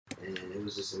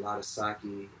was just a lot of sake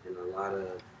and a lot of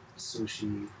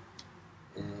sushi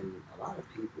and a lot of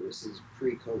people. This is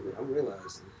pre-COVID. I'm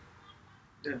realizing.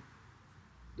 Yeah.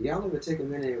 Do y'all ever take a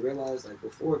minute and realize, like,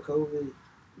 before COVID,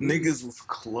 niggas was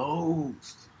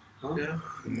closed. huh? Yeah.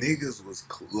 Niggas was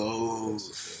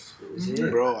closed. It was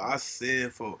here. Bro, I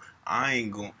said, I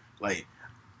ain't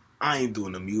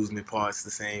doing amusement parks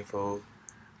the same, folks.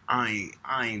 I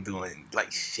ain't doing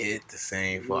like shit the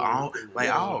same, for I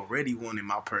already wanted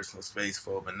my personal space,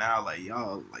 for, but now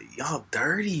y'all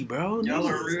dirty, bro. Y'all Niggas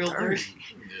are real dirty.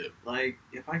 Yeah. Like,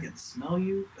 if I can smell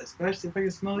you, especially if I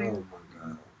can smell you, Oh my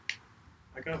god.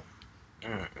 I go.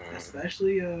 Mm-mm.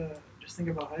 Especially, just think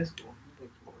about high school.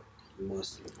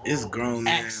 Mustard. It's grown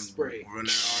men Axe spray. running around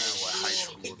with high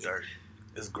school dirty.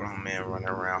 It's grown man running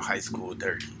around high school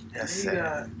dirty. That's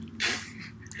sad.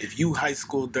 If you high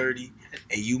school dirty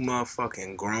and you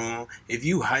motherfucking grown, if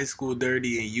you high school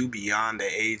dirty and you beyond the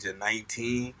age of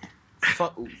 19,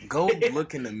 go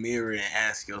look in the mirror and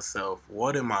ask yourself,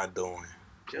 what am I doing?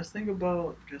 Just think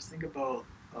about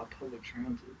public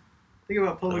transit. Think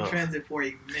about public transit for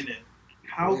a minute.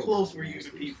 How close were you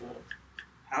to people?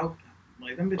 How,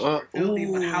 like, them bitches were filthy,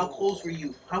 but how close were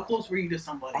you? How close were you to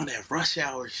somebody? On that rush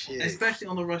hour shit. Especially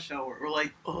on the rush hour. Or,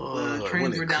 like, the trains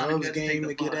when the were down Cubs and game to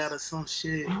the get bus. out of some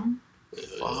shit. Mhm.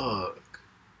 Fuck.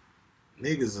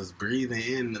 Niggas is breathing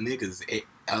in the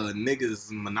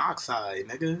niggas monoxide,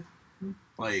 nigga.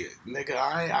 Like, nigga,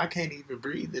 I can't even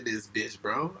breathe in this bitch,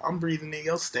 bro. I'm breathing in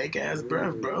your stank ass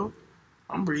breath, bro.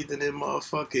 I'm breathing in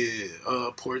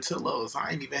motherfucking Portillo's.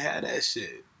 I ain't even had that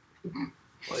shit.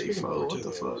 Like, fuck, what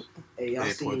the fuck? Hey, y'all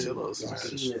seen Portillo's,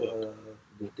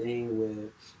 the thing where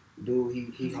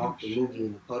dude he hawked the loogie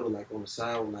in the puddle, like on the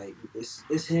side, like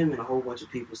it's him and a whole bunch of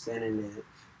people standing there.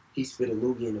 He spit a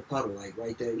loogie in the puddle, like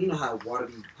right there. You know how water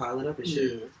be piling up and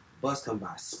shit. Yeah. Bus come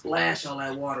by, splash all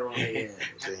that water on their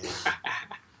ass.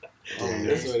 Damn.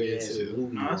 That's what it is, too.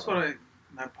 No, that's what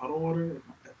that puddle water,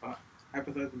 if I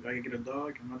hypothetically I could get a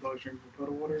dog and my dog's drinking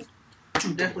puddle water,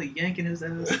 I'm definitely yanking his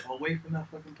ass away from that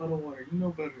fucking puddle water. You know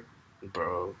better.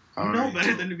 Bro. You know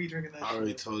better than to be drinking that I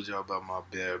already shit. told y'all about my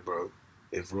bed, bro.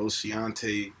 If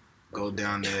Rosciante go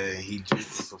down there and he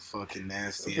drinks some fucking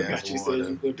nasty ass you said water,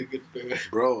 you went to get bear.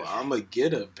 bro, I'ma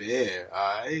get a bear.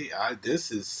 This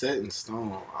is set in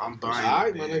stone. I'm buying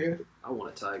Alright, a my bear. nigga. I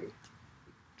want a tiger.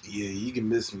 Yeah, you can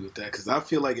miss me with that, because I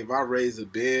feel like if I raise a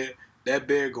bear, that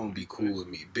bear gonna be cool with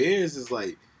me. Bears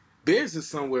is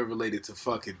somewhere related to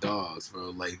fucking dogs, bro.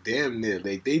 Like, damn near,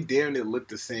 like they damn near look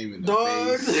the same in the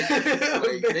Dogs. face.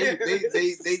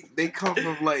 Like they come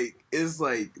from, like, it's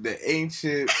like the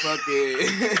ancient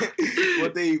fucking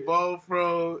what they evolved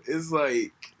from. It's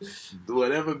like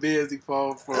whatever bears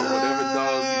evolved from, whatever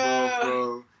dogs evolved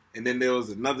from. And then there was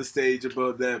another stage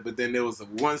above that, but then there was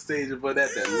one stage above that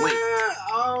linked.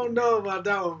 I don't know about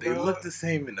that one, They bro. look the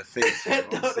same in the face. You know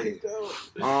what I'm No, they saying?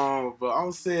 don't. But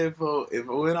I'm saying, if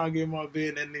when I get my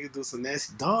bed, that nigga do some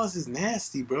nasty. Dogs is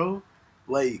nasty, bro.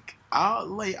 Like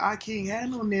I can't have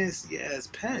no nasty ass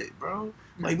pet, bro.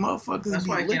 Like, motherfuckers That's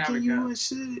why I be can't have a licking you cat. and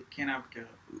shit. Can't have a cat.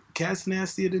 Cats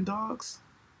nastier than dogs.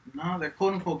 No, they're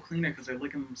quote unquote cleaner because they're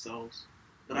licking themselves.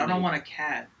 But I don't want a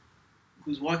cat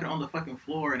who's walking on the fucking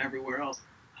floor and everywhere else,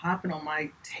 hopping on my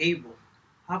table,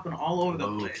 hopping all over the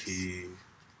Low place. key.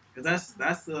 Because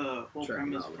that's the whole Tracking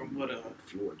premise all from them what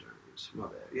floor germs. My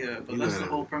bad. yeah, but You that's gotta-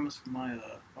 the whole premise from my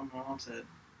mom said.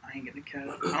 I ain't getting a cat.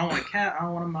 I don't want a cat. I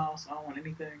don't want a mouse. I don't want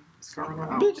anything. It's current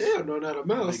around. Bitch, hell no, not a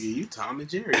mouse. Nigga, you Tom and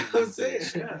Jerry. I'm saying.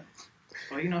 Yeah.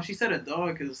 Well, she said a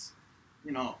dog because,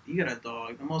 you got a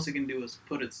dog. The most it can do is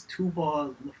put its two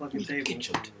paws on the fucking table. Get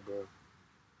your Bro.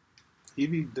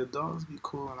 The dogs be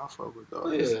cool, and I fuck with Oh,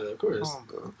 dogs. yeah, of course. Come on,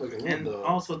 bro. Fucking And dog.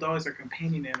 also, dogs are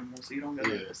companion animals, so you don't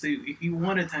gotta. Yeah. So if you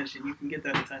want attention, you can get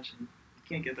that attention. You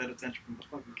can't get that attention from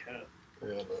a fucking cat.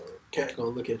 Yeah, cat gonna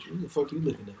look at you. Who the fuck you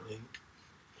looking at, nigga?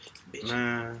 Bitch.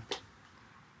 Man,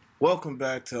 welcome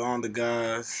back to On the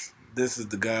Guys. This is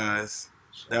the guys.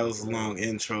 That was a long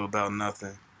intro about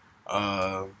nothing.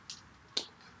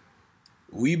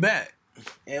 We back.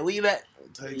 And we back.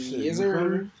 Type shit. Yes, You feel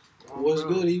me? sir. What's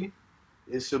good, E?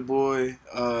 It's your boy,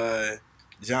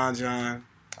 John,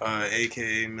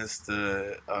 aka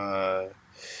Mr.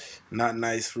 Not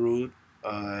Nice Rude.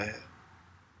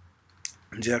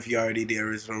 Jeff Yardy, the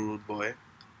original Rude Boy.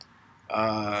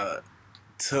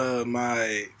 To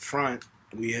my front,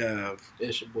 we have.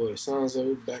 It's your boy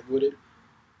Sanzo back with it.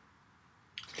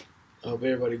 Hope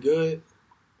everybody good.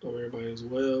 Hope everybody's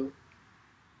well.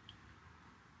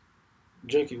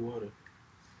 Drink your water.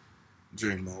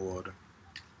 Drink more water.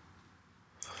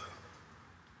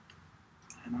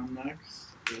 And I'm next.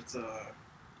 It's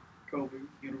Kobe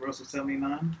Universal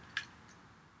 79.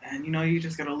 And you know, you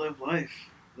just gotta live life.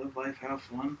 Live life, have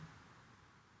fun.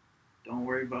 Don't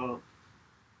worry about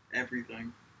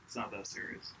everything. It's not that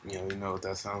serious. Yeah, you know what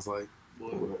that sounds like?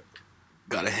 What?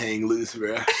 Gotta hang loose,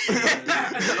 bro.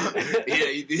 Yeah,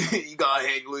 you gotta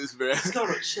hang loose, bro. You just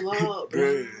gotta chill out,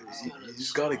 bro. You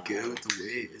just gotta go with the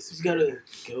waves. You just gotta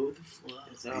go with the flow.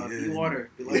 It's, be water.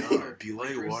 Be like water. Be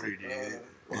like water, dude.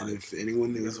 And if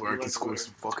anyone knows where I can score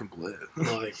some fucking blood.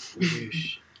 Like,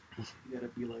 whoosh. You gotta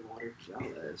be like water.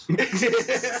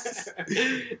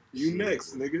 You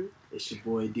next, nigga. It's your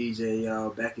boy DJ, y'all,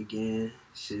 back again.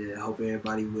 Shit, I hope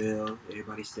everybody well.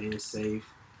 Everybody staying safe.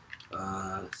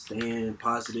 Staying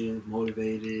positive,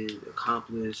 motivated,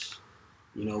 accomplished.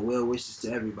 You know, well wishes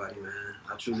to everybody, man.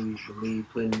 I truly believe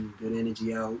putting good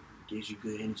energy out gives you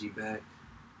good energy back.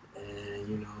 And,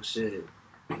 you know, shit,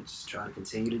 just try to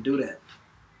continue to do that.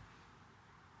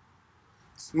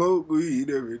 Smoke weed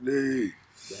every day.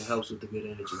 That helps with the good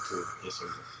energy, too. Yes, sir.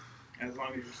 As long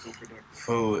as you're still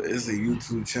productive. It's a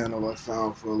YouTube channel I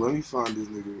found for. Let me find this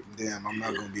nigga. Damn, I'm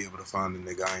not gonna be able to find the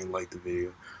nigga. I ain't like the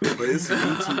video, but it's a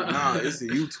YouTube. It's a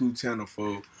YouTube channel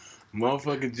for.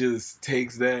 Motherfucker just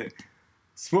takes that,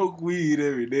 smoke weed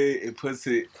every day, and puts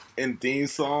it in theme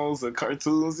songs or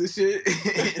cartoons and shit.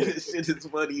 And this shit is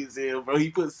funny as hell, bro.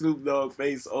 He put Snoop Dogg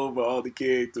face over all the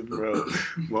characters, bro.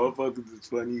 Motherfuckers is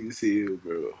funny as hell,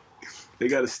 bro. They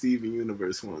got a Steven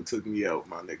Universe one. Took me out,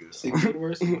 my nigga. Steven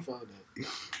Universe? I found that.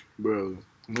 Bro.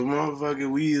 But motherfucker,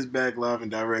 we is back live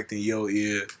and direct in your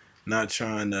ear. Not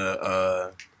trying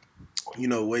to,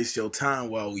 waste your time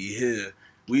while we here.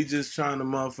 We just trying to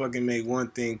motherfucking make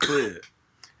one thing clear.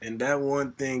 And that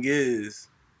one thing is...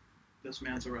 This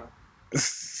man's a rap.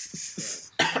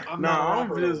 I'm not a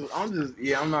rapper though.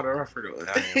 I'm not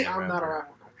a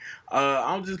rapper.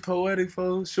 I'm just poetic,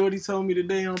 folks. Shorty told me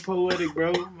today I'm poetic,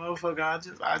 bro. Motherfucker,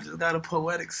 I just got a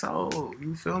poetic soul.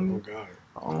 You feel me?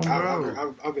 Oh, God.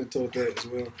 Bro. I've been told that as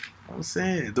well. I'm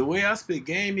saying, the way I spit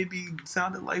game, it be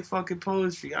sounded like fucking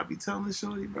poetry. I be telling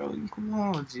Shorty, bro, come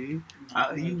on, G.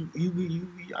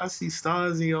 I see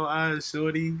stars in your eyes,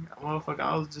 Shorty. Motherfucker,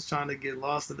 I was just trying to get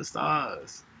lost in the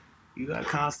stars. You got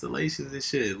constellations and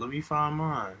shit. Let me find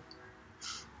mine.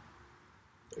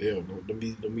 Yeah, don't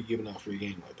be giving out free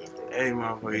game like that, bro. Hey,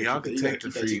 motherfucker, y'all can take the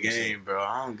free game, bro.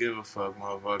 I don't give a fuck,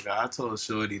 motherfucker. I told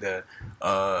Shorty that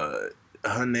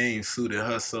her name suited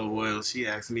her so well. She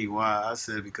asked me why. I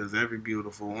said because every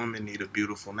beautiful woman need a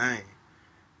beautiful name.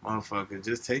 Motherfucker,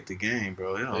 just take the game,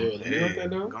 bro.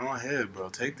 Go ahead, bro.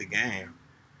 Take the game.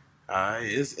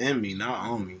 Alright, it's in me, not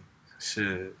on me.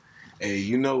 Shit. Hey,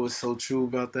 you know what's so true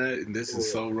about that? And this is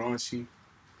so raunchy.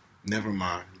 Never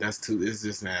mind. That's too. It's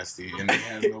just nasty, and it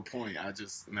has no point. I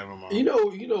just never mind. You know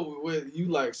what you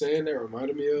like saying that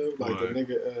reminded me of, like what? The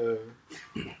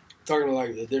nigga talking to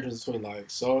like the difference between like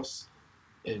sauce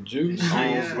and juice.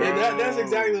 Oh, bro. That's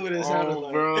exactly what it sounded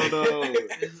like. Bro, though.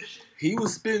 He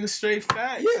was spitting straight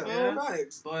facts. Yeah,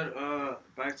 facts. But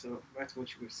back to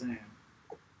what you were saying.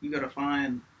 You gotta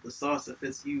find the sauce that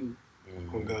fits you.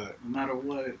 Oh God. No matter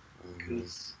what,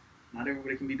 because. Not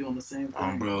everybody can be doing the same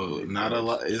thing. Bro, not a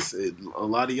lot. A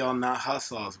lot of y'all not hot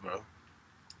sauce, bro.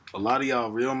 A lot of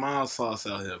y'all real mild sauce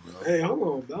out here, bro. Hey, hold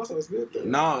on. That sounds good, though.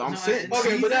 No, I'm saying.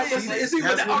 Okay, but that's what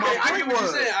I get what you're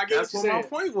saying. That's what my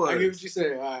point was. I get what you're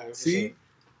saying. All right. See,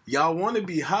 y'all want to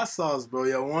be hot sauce, bro.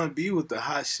 Y'all want to be with the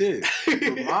hot shit.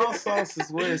 The mild sauce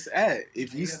is where it's at.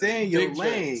 If you stay in your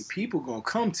lane, people gonna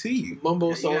come to you.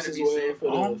 Mumbo sauce as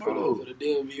well for the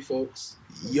DMV folks.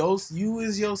 You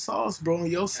is your sauce, bro.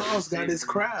 Your sauce got its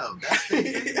crowd. That's their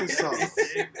favorite sauce.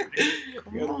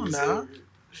 Come on now.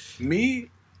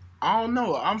 Me, I don't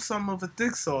know. I'm something of a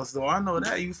thick sauce, though. I know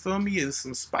that. You feel me? It's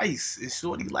some spice. And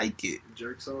Shorty like it.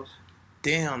 Jerk sauce?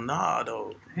 Damn, nah,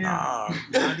 though. Nah,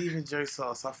 not even jerk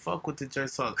sauce. I fuck with the jerk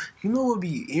sauce. You know what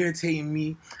be irritating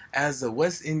me as a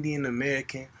West Indian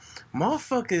American?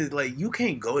 Motherfuckers, like, you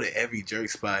can't go to every jerk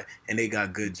spot and they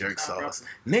got good jerk sauce.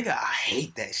 Nigga, I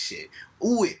hate that shit.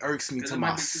 Ooh, it irks me to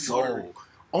my soul.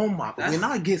 Oh my, when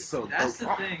I get so... That's the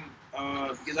thing,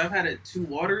 because I've had it too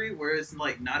watery where it's,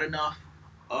 like, not enough...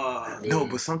 No,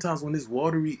 but sometimes when it's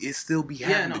watery, it still be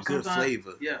having the good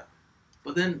flavor. Yeah.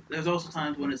 But then there's also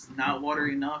times when it's not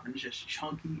watery enough and it's just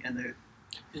chunky and they're...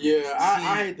 Yeah,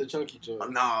 I hate the chunky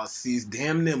joint. Nah, see,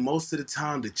 damn near most of the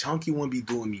time the chunky one be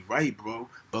doing me right, bro.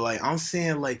 But like I'm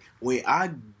saying, like when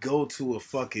I go to a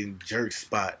fucking jerk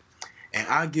spot and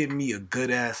I get me a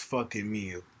good ass fucking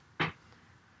meal,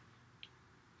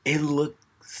 it look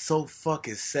so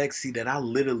fucking sexy that I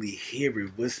literally hear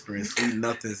it whispering sweet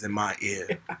nothings in my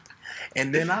ear.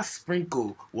 And then I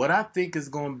sprinkle what I think is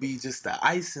gonna be just the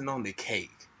icing on the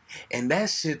cake. And that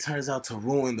shit turns out to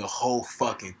ruin the whole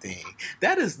fucking thing.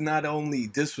 That is not only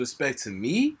disrespect to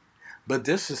me, but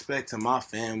disrespect to my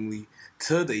family,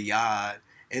 to the yard,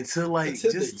 and to like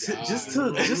just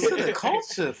to the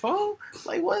culture, folks.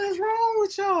 Like, what is wrong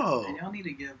with y'all? And y'all need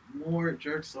to get more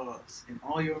jerk sauce in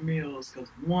all your meals, because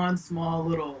one small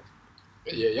little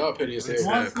y'all petty as hell.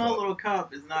 One small little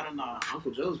cup is not enough.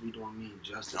 Uncle Joe's be doing me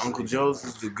justice. Uncle Joe's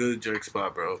is the good jerk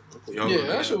spot, bro.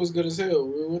 That shit was good as hell.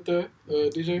 With that,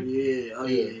 DJ?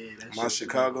 Yeah. My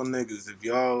Chicago niggas, if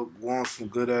y'all want some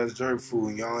good ass jerk food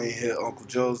and y'all ain't hit Uncle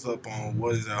Joe's up on,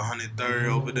 what is that, 103rd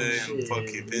over there in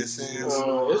fucking Vincent's?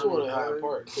 It's one in Hyde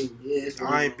Park, too. Yeah,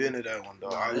 I ain't been to that one, though.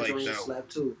 I like that slap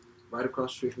too. Right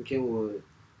across the street from Kenwood.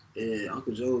 And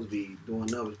Uncle Joe's be doing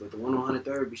numbers, but the one on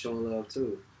 103rd be showing love,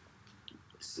 too.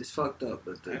 It's fucked up,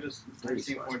 but I just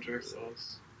see more jerk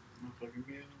sauce in my fucking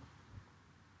meal.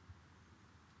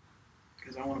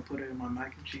 Because I want to put it in my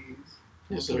mac and cheese.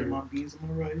 Yes, put it in my beans and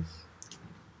my rice.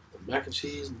 Mac and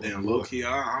cheese? Damn, low key,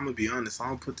 I'm going to be honest. I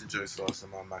don't put the jerk sauce in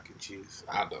my mac and cheese.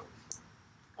 I don't.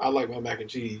 I like my mac and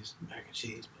cheese. Mac and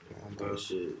cheese. But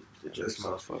shit, the jerk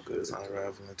sauce is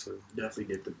unraveling, too. Definitely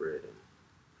get the bread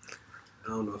in. I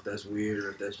don't know if that's weird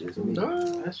or if that's just me.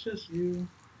 No, that's just you.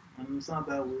 I mean, it's not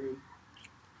that weird.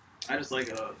 I just like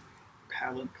a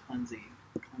palate cleansing.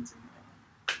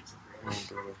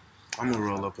 I'm gonna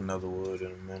roll up another wood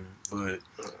in a minute,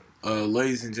 but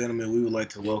ladies and gentlemen, we would like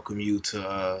to welcome you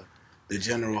to the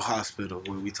General Hospital,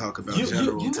 where we talk about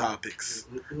general topics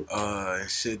and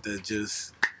shit that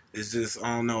is just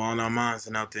I don't know, on our minds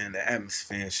and out there in the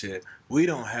atmosphere and shit. We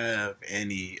don't have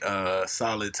any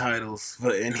solid titles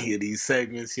for any of these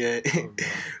segments yet,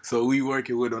 so we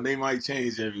working with them. They might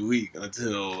change every week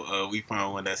until we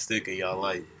find one that stick and y'all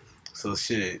like. So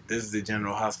shit, this is the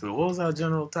General Hospital. What was our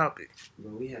general topic?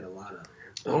 Bro, we had a lot of.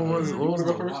 What was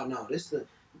the first? Oh no, this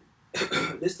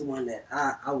the one that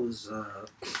I was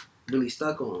really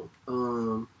stuck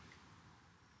on.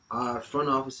 Our front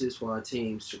offices for our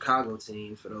teams, Chicago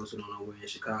teams, for those who don't know, we're in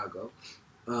Chicago.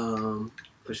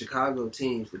 For Chicago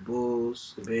teams, the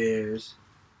Bulls, the Bears,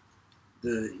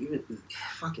 even the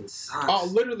fucking Sox. Oh,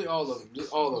 literally all of them.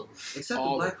 Just all of them. Except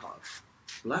all the Blackhawks.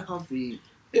 Blackhawks be...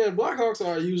 Yeah, Blackhawks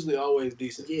are usually always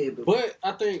decent. Yeah, but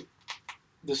I think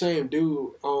the same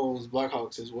dude owns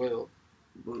Blackhawks as well.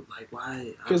 But like,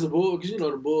 why? Because the Bulls,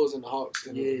 the Bulls and the Hawks,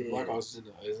 and the Yeah. Blackhawks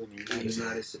is in the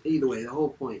United States. Either way, the whole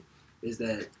point is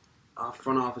that our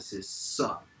front offices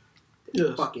suck.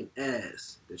 They're fucking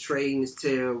ass. The trading is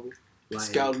terrible. Like,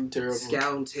 Scouting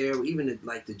terrible. Even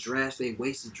the draft, they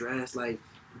wasted drafts. Like,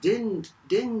 didn't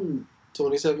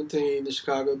 2017, the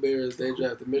Chicago Bears, they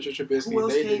drafted Mitchell Trubisky.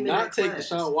 They did not take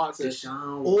Deshaun Watson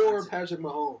or Patrick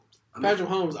Mahomes. Patrick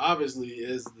Mahomes obviously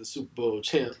is the Super Bowl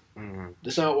champ. Mm-hmm.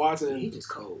 Deshaun Watson, he's just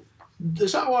cold.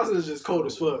 Deshaun Watson is just cold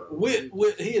as fuck.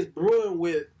 He is brewing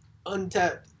with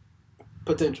untapped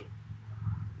potential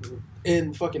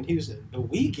in fucking Houston. But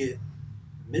we get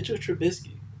Mitchell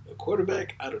Trubisky, a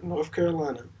quarterback out of North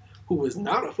Carolina, who was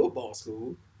not a football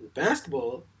school,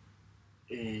 basketball,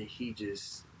 and he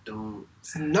just don't.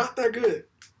 It's not that good.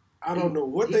 I don't know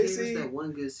what they see. That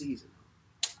one good season.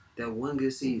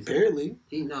 Barely.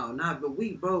 But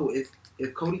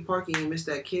if Cody Parkey ain't missed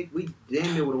that kick, we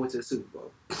damn near would have went to the Super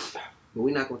Bowl. But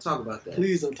we're not gonna talk about that.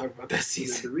 Please don't talk about that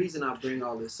season. The reason I bring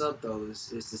all this up though is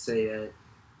to say that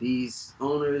these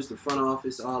owners, the front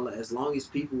office, as long as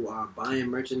people are buying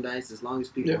merchandise, as long as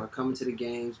people are coming to the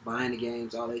games, buying the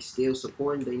games, all they still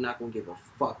supporting, they not gonna give a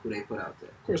fuck who they put out there.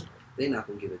 Of course not. They not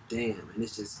gonna give a damn, and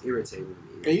it's just irritating to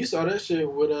me. And you saw that shit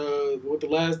with the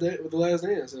last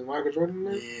dance and Michael Jordan.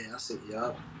 There? Yeah, I see.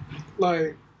 Yup.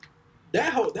 Like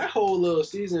that whole little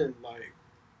season, like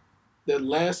the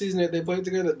last season that they played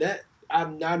together. That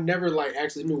I never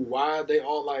actually knew why they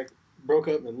all broke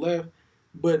up and left.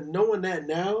 But knowing that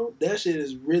now, that shit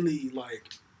is really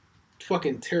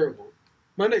fucking terrible.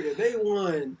 My nigga, they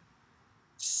won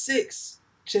 6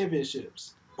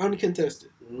 championships uncontested.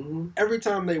 Mm-hmm. Every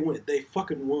time they went, they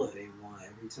fucking won. They won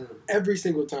every time. Every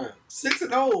single time.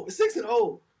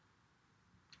 6-0.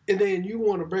 And then you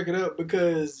want to break it up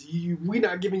because we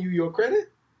not giving you your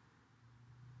credit?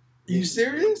 You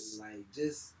serious?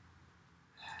 Just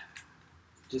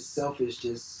selfish.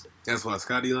 That's why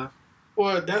Scotty left.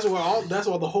 Well, that's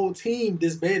why the whole team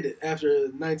disbanded after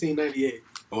 1998.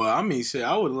 Well, I mean, shit,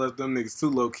 I would have left them niggas too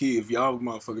low key if y'all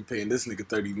motherfucking paying this nigga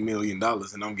 $30 million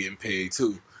and I'm getting paid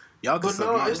too. Y'all can But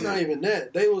no, it's not even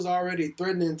that. They was already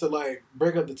threatening to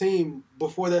break up the team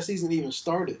before that season even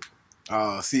started.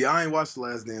 See, I ain't watched The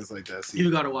Last Dance like that. See,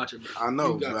 you gotta watch it, bro. I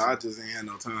know, but I just ain't had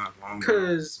no time.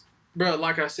 Cause, bro,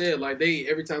 like I said, they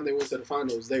every time they went to the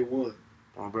finals, they won.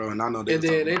 Oh, bro, and I know they and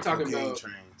then they talking about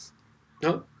trains.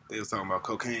 Huh? They was talking about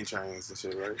cocaine trains and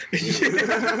shit, right?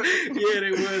 Yeah,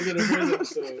 they was in the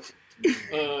first episode.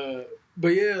 But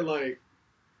yeah, like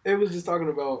it was just talking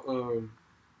about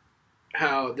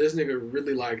how this nigga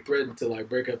really like threatened to like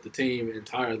break up the team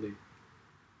entirely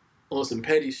on some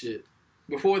petty shit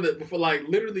before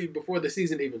the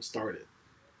season even started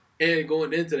and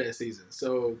going into that season.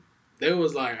 So they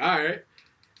was like, all right,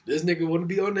 this nigga want to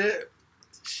be on that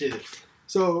shit.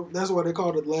 So that's why they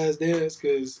called it The Last Dance,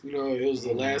 because you know it was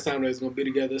the last time they was gonna be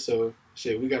together. So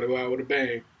shit, we got to go out with a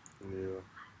bang. Yeah.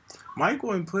 Mike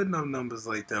wasn't putting up numbers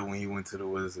like that when he went to the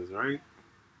Wizards, right?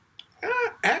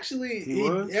 Actually, he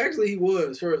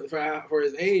was for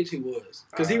his age. He was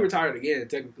because he retired again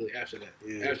technically after that,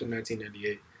 after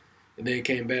 1998, and then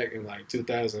came back in like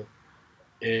 2000,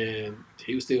 and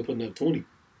he was still putting up 20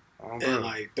 and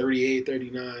like 38,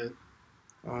 39.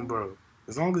 Bro,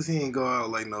 as long as he ain't go out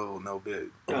like no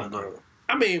big. Bro.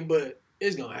 I mean, but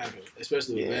it's gonna happen,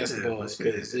 especially with basketball,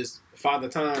 because it's Father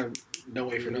Time. No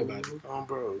way for nobody.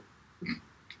 Bro.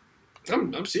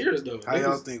 I'm serious though. How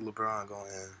y'all think LeBron gonna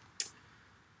end?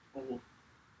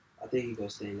 I think he gonna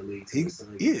stay in the league.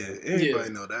 Everybody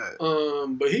know that.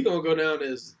 But he gonna go down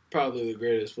as probably the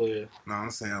greatest player. No,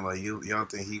 I'm saying like y'all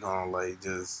think he gonna like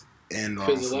just end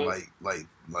on some like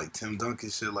Tim Duncan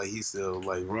shit, like he still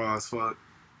like raw as fuck,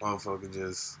 motherfucker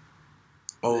just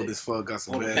old as fuck, got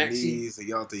some bad knees, and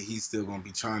y'all think he's still gonna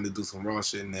be trying to do some raw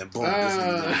shit and then boom, this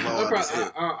nigga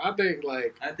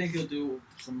I think he'll do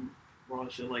some raw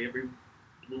shit like every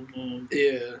blue moon.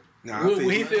 Yeah. Nah, when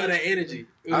he feel that energy.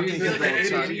 I think he's gonna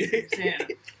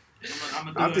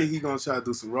I think he gonna try to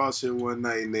do some raw shit one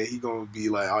night, and then he gonna be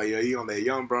like, "Oh yeah, he on that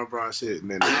young Bron shit,"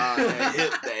 and then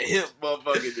that hip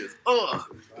motherfucker just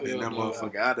and that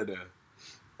motherfucker out of there.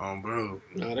 Bro.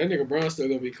 Nah, that nigga Bron still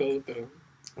gonna be cold though.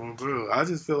 Bro, I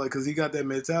just feel like because he got that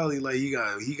mentality, like he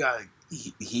got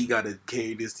to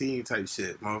carry this team type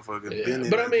shit, motherfucker. Yeah.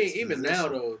 But I mean, even now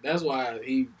though, that's why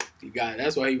he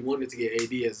wanted to get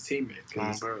AD as a teammate.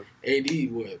 Because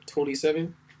AD, what,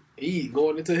 27? He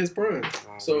going into his prime.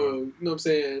 So, you know what I'm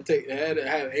saying?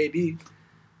 Have AD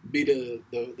be the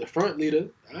front leader.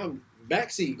 I'm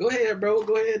backseat. Go ahead, bro.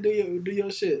 Go ahead, do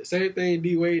your shit. Same thing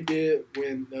D Wade did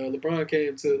when LeBron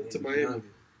came to Miami.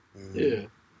 Yeah.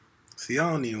 See,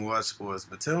 I don't even watch sports,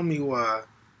 but tell me why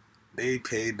they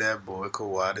paid that boy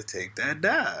Kawhi to take that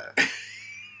dive.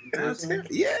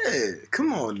 Yeah,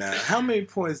 come on now. How many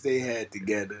points they had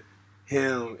together,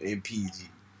 him and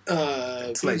PG?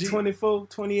 It's like 24,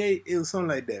 28. It was something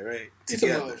like that, right?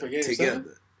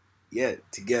 Together. Yeah,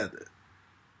 together.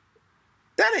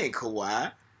 That ain't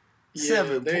Kawhi. Yeah,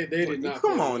 7 they did not.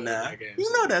 Come on now.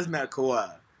 You know that's not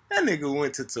Kawhi. That nigga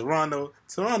went to Toronto.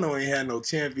 Toronto ain't had no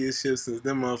championship since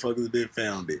them motherfuckers been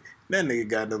founded. That nigga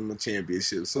got them a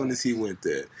championship as soon as he went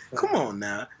there. Come on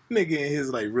now. Nigga in his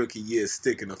like rookie year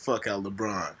sticking the fuck out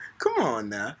LeBron. Come on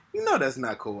now. You know that's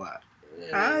not Kawhi.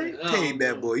 I paid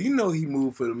that boy. You know he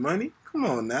moved for the money. Come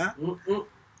on now.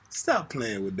 Stop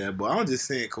playing with that boy. I'm just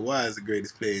saying Kawhi is the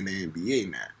greatest player in the NBA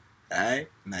now. Alright?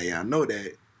 Now y'all know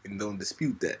that. And don't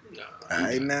dispute that. No,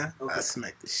 alright now? Okay. I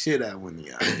smacked the shit out of one of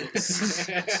y'all. This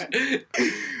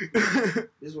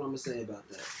is what I'm going to say about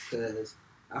that. Because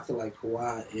I feel like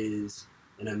Kawhi is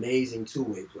an amazing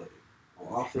two-way player.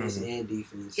 On offense and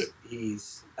defense,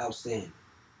 he's outstanding.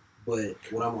 But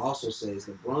what I'm also saying is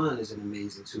LeBron is an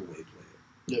amazing two-way player.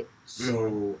 Yep.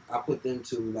 So I put them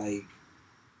two, like,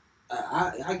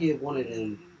 I give one of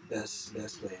them best player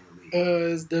in the league.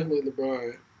 It's definitely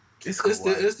LeBron. It's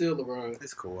still LeBron.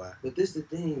 It's Kawhi. But this the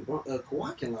thing,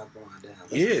 Kawhi can lock LeBron down.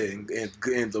 And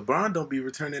LeBron don't be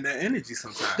returning that energy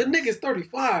sometimes. The nigga's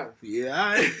 35.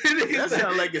 Yeah, that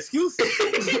sound like excuses.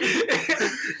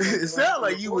 It sound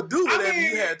like you would do whatever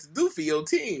you had to do for your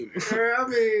team. I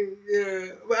mean,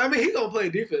 yeah. But I mean, he gonna play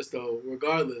defense though,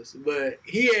 regardless. But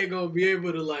he ain't gonna be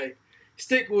able to like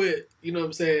stick with, you know what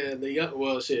I'm saying,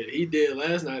 he did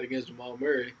last night against Jamal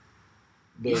Murray.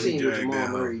 But you seen what Jamal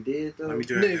Murray did, though?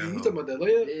 Nigga, you talking about that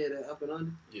layup? Yeah, that up and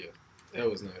under? Yeah, that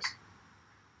was nice.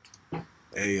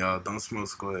 Hey, y'all, don't smoke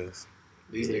squares.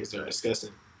 These niggas are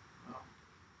disgusting.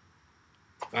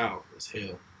 Foul as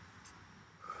hell.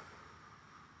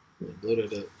 Blew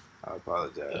it up. I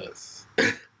apologize.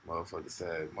 Motherfucker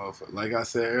said, like I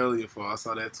said earlier, before I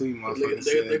saw that tweet, motherfucker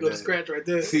said they go to scratch right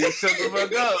there. See, shut the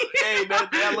fuck up. Hey,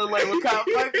 that look like Makai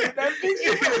Pfeiffer in that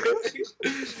picture.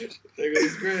 They go to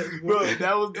scratch, bro.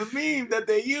 That was the meme that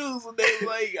they used when they was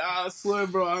like, I swear,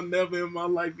 bro, I'll never in my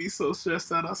life be so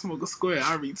stressed out. I smoke a square.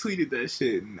 I retweeted that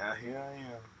shit. Now here I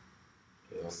am.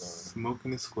 Hell no.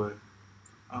 Smoking a square.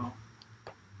 Oh.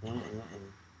 You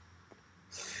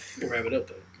can wrap it up,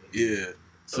 though. Yeah.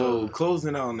 So,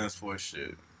 closing out on that sports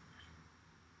shit.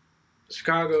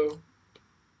 Chicago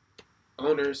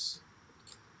owners,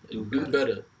 do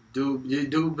better. You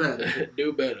do better.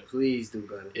 Do better. Please do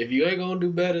better. If you ain't gonna do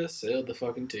better, sell the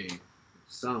fucking team.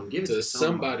 Give it to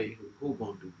somebody who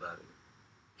gonna do better.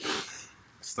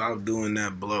 Stop doing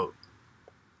that blow.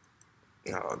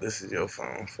 No, this is your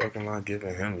phone. Fuck am I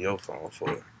giving him your phone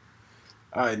for?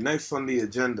 Alright, next on the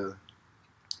agenda,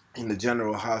 in the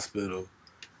General Hospital,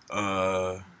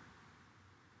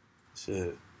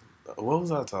 shit. What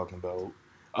was I talking about?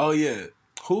 Oh yeah.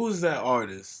 Who is that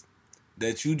artist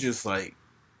that you just like,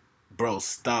 bro,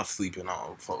 stop sleeping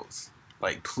on, folks?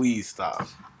 Like, please stop.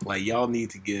 Like, y'all need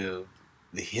to give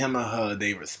him or her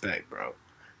they respect, bro.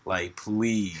 Like,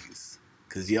 please.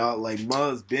 Cause y'all, like,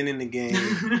 Muzz been in the game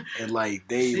and like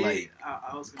they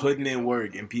I was putting in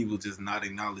work and people just not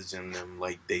acknowledging them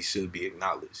like they should be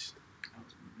acknowledged. I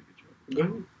was gonna make a joke. Go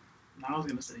ahead. No, I was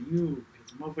gonna say you,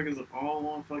 because motherfuckers are all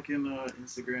on fucking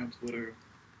Instagram, Twitter,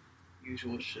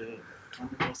 usual shit. I'm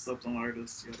gonna slept on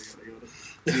artists, yada.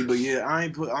 See, but yeah,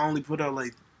 I only put out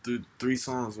like 3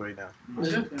 songs right now.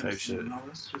 Type shit. No,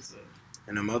 that's just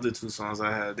And them other 2 songs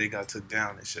I had, they got took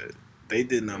down and shit. They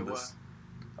did numbers.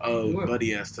 What?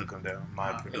 Buddy ass took him down.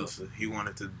 My producer, he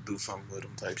wanted to do something with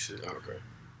him, type shit. Okay.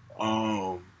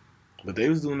 But they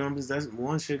was doing numbers. That's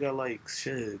one shit got like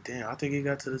shit. Damn, I think it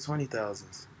got to the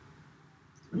 20,000s.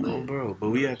 Oh, bro, but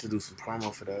we had to do some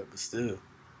promo for that. But still,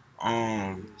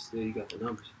 still you got the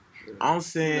numbers. I'm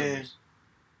saying,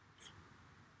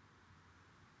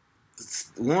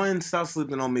 one, stop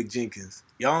sleeping on Mick Jenkins.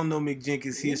 Y'all know Mick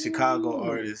Jenkins. He a Chicago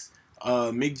artist.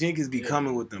 Mick Jenkins be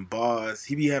coming with them bars.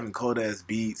 He be having cold ass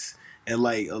beats. And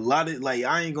like a lot of like,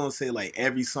 I ain't gonna say like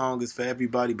every song is for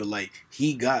everybody, but like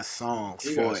he got songs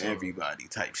for everybody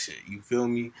type shit. You feel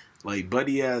me? Like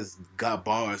Buddy has got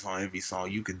bars on every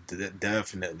song. You could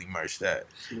definitely merch that.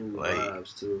 Smooth like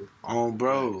vibes too.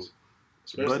 Bro.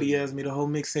 Especially, Buddy has made a whole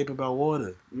mixtape about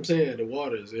water. I'm saying the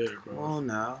water is there, bro. Come on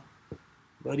now.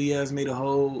 Buddy has made a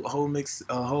whole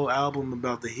album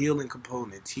about the healing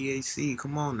component, THC.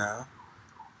 Come on now.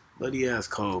 Buddy ass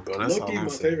cold, bro. That's all I'm my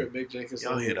saying. favorite Mick Jenkins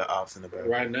Y'all song hear the ops in the back.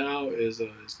 right now is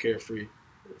Carefree.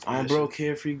 Bro,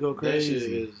 Carefree go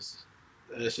crazy.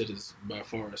 That shit is by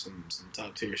far some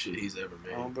top tier shit he's ever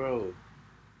made. Bro.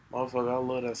 Motherfucker, I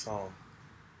love that song.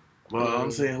 Well,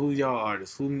 I'm saying, who y'all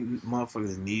artists? Who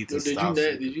motherfuckers need to stop?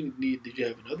 Did you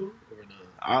have another one or not?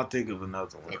 I'll think of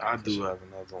another one. Okay, I do have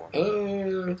another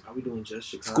one. Are we doing just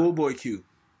Chicago? Schoolboy Q.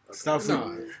 Okay. Stop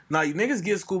sleeping. Nah, you niggas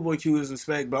give Schoolboy Q his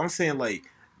respect, but I'm saying like,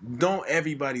 don't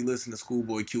everybody listen to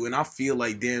Schoolboy Q? And I feel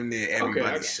like damn near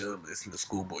everybody should listen to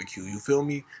Schoolboy Q. You feel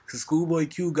me? Cause Schoolboy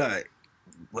Q got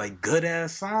like good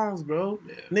ass songs, bro.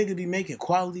 Yeah. Nigga be making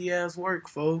quality ass work,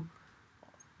 fo.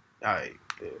 Alright.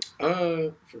 Yeah.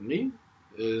 For me,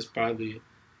 it's probably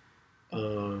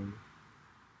Isaiah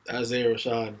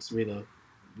Rashad and Smino.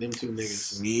 Them 2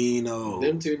 niggas. Smino.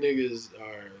 Them 2 niggas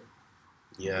are.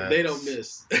 Yeah. They don't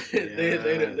miss. They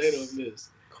don't miss.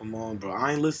 Come on, bro.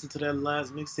 I ain't listened to that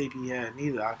last mixtape he had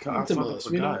neither. I fucking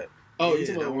forgot. Oh, yeah, you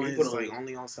talking about when he put on like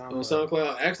only on SoundCloud. On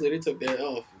SoundCloud, actually, they took that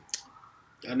off.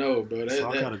 I know, bro. So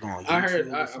I gotta go on YouTube. I heard.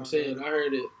 I'm saying, I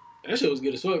heard it. That shit was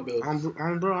good as fuck, though.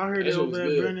 Bro, I heard that it over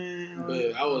at Brennan.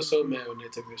 But I was so mad when they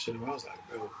took that shit off. I was like,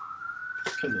 bro,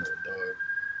 come on,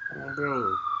 dog.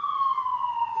 Bro.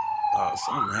 Oh,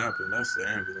 something happened. That's the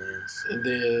ambulance. And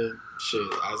then, shit,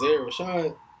 Isaiah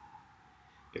Rashad.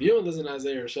 If you don't listen to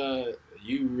Isaiah Rashad,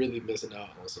 you really missing out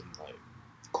on some like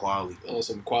quality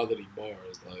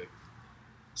bars. Like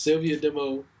Sylvia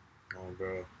Demo,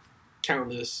 bro,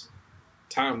 Countless,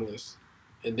 Timeless,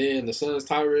 and then The Sun's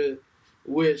Tirade,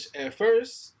 which at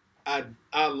first I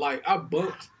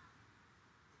bumped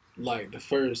like the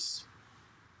first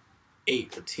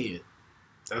 8 or 10.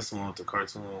 That's the one with the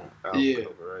cartoon album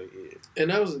cover, right? Yeah.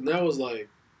 And that was like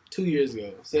 2 years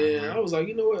ago. Saying I was like,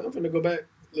 you know what, I'm finna go back,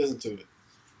 listen to it.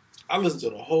 I listen to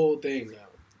the whole thing now,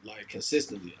 like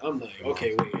consistently. I'm like,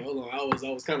 okay, wait, hold on. I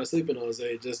was kind of sleeping on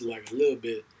Zay just like a little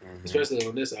bit, especially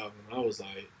on this album. I was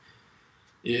like,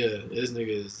 yeah, this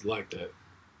nigga is like that.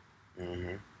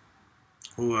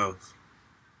 Who else?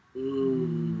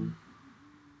 I'm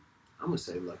gonna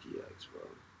say Lucky X, bro.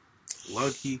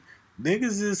 Lucky.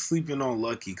 Niggas is sleeping on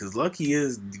Lucky because Lucky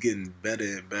is getting better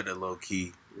and better low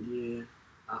key. Yeah.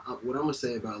 What I'm gonna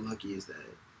say about Lucky is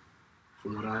that,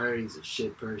 from what I heard, he's a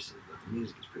shit person, but the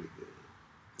music is pretty good.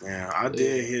 Yeah, I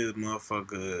did hear the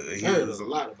motherfucker. I heard a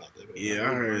lot about that. Yeah,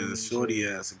 I heard the shorty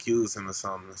ass accused him of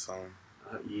something.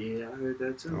 Yeah, I heard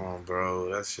that too. Oh,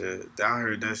 bro, that shit. I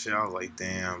heard that shit. I was like,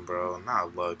 damn, bro,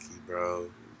 not Lucky,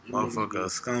 bro. Motherfucker, a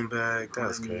scumbag.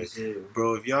 That's crazy.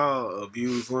 Bro, if y'all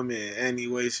abuse women in any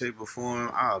way, shape, or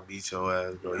form, I'll beat your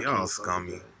ass, bro. Y'all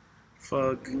scummy.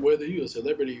 Fuck. Whether you a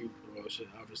celebrity, well, shit,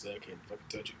 obviously I can't fucking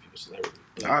touch you if you're a celebrity.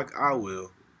 But, I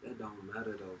will. That don't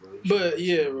matter though, bro. but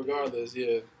yeah, regardless,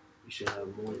 yeah. You should have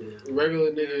more than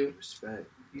Regular nigga, respect.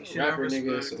 You should rapper have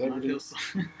nigga, respect. celebrity.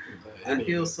 I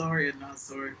feel sorry and not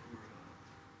sorry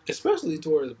for especially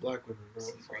towards black women, bro.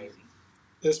 It's crazy.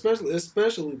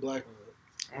 Especially black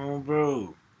women. Oh,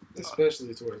 bro.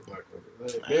 Especially towards black women.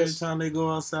 Like, Every time they go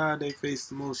outside, they face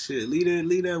the most shit.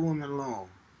 Leave that woman alone.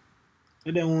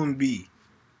 Let that woman be.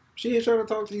 she ain't trying to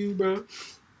talk to you, bro.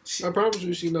 I promise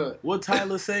you, she not. What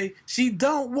Tyler say? She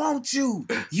don't want you.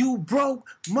 You broke,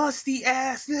 musty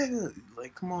ass nigga.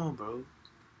 Like, come on, bro.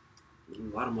 A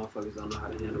lot of motherfuckers don't know how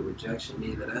to handle rejection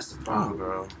either. That's the Come problem, on,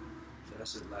 bro.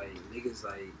 That's it, like niggas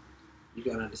like you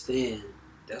gotta understand.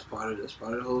 That's part of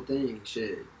the whole thing.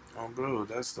 Shit. Oh, bro,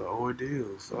 that's the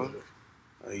ordeal, fuck.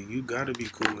 Like, you gotta be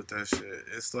cool with that shit.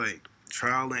 It's like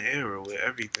trial and error with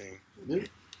everything. Yeah,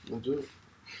 legit.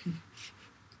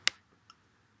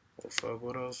 Well, fuck,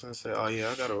 what else I say? Oh, yeah,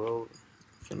 I gotta roll.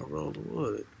 Finna roll the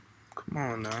wood. Come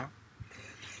on now.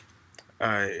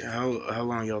 Alright, how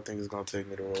long y'all think it's gonna take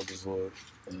me to roll this wood?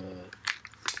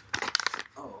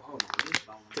 Oh, hold on. This is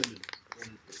what I want to do.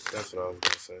 That's what I was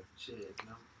gonna say. Shit, can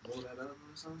I roll that up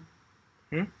or something?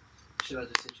 Should I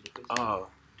just send you the picture? Oh,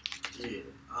 Yeah.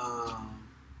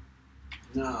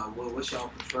 Nah. What's y'all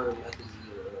preferred methods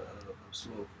of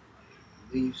smoking?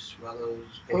 Like leaves,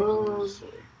 rellos, papers.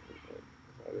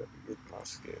 I gotta get my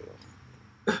scale.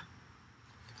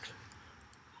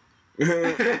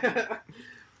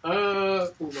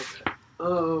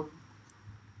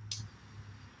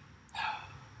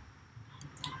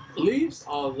 Leaves,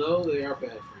 although they are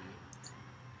bad for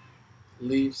you,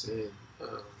 leaves and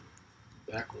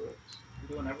backwoods.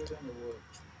 You doing everything or what?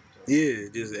 Yeah,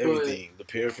 just everything. The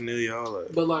paraphernalia, all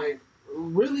that. But like,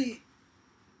 really,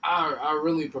 I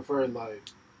really prefer like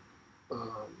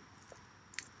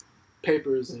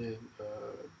papers and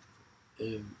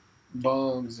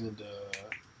bongs and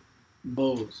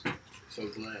bowls. So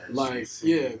glass. Like,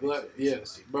 yeah,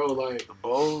 yes, bro. Like The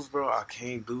bowls, bro, I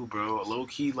can't do, bro. Low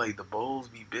key, like the bowls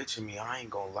be bitching me. I ain't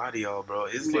gonna lie to y'all, bro.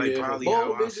 It's nigga, like if probably a how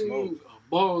ball I bitching smoke. you, a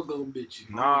ball gonna bitch you.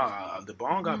 Nah, the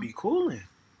bong gotta be cooling.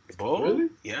 The bowl? Really?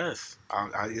 Yes.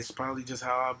 It's probably just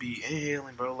how I be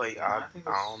inhaling, bro. Like, I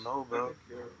don't know, I bro. think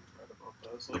you're right about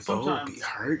that. So The bowl be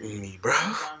hurting me, bro.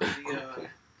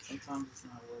 sometimes it's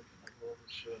not working like well it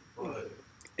should. But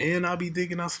And I be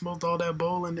thinking I smoked all that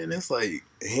bowl, and then it's like,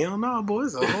 hell no, boy.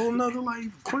 It's a whole nother,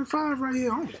 like, 0.5 right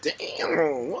here. I'm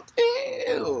damn. What the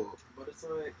hell? But it's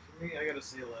like, for me, I gotta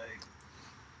say, like,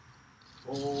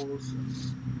 bowls,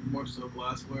 and more so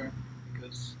glassware,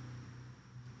 because,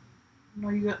 you know,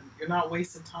 you're not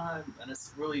wasting time, and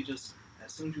it's really just,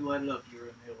 as soon as you light it up, you're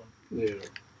inhaling.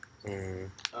 Yeah.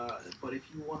 But if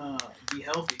you want to be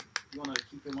healthy, you want to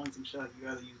keep your lungs in check, you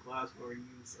either use glassware or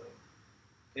use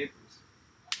papers.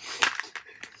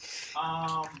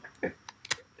 I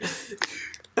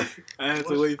have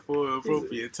to wait for an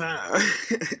appropriate time.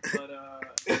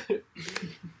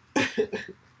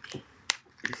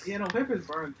 Yeah, no, papers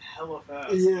burn hella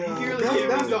fast. Yeah,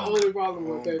 that's the only problem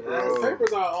with papers. Bro.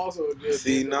 Papers are also a good.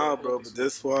 See, nah, bro, but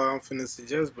that's why I'm finna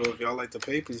suggest, bro. If y'all like the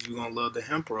papers, you gonna love the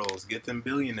hemp rolls. Get them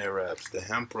billionaire wraps. The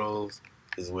hemp rolls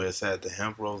is where it's at. The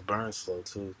hemp rolls burn slow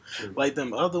too. Like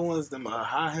them other ones, them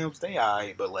high hemps, they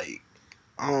alright, but like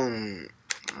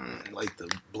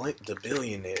the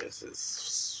billionaires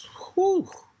is, whew,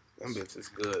 them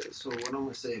bitches good. So what I'm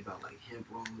gonna say about like hemp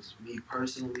rolls, me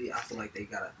personally, I feel like they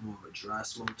got more of a dry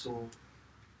smoke to them,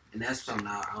 and that's something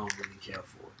I don't really care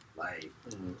for. Like,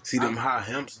 See, them high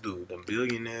hemps do. Them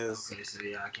billionaires. okay, so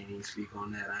yeah, I can't even speak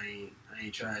on that. I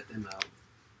ain't tried them out.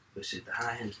 But shit, the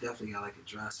high hemps definitely got like a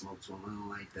dry smoke to them. I don't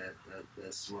like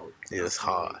that smoke. Yeah, it's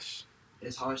harsh.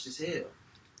 It's harsh as hell.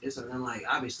 It's and like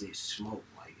obviously it's smoke.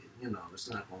 Like you know, it's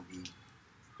not gonna be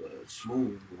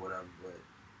smooth or whatever, but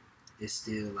it's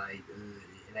still like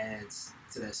it adds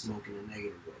to that smoke in a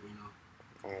negative way, you know.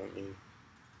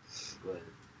 But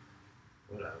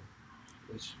whatever.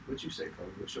 What you say,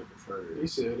 Cody? What's your preferred? He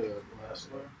said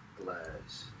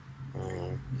Glass.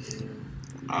 Yeah. Yeah.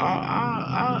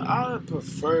 I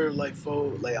prefer like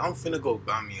I'm finna go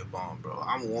buy me a bomb, bro.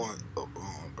 I want a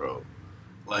bomb, bro.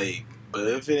 Like, but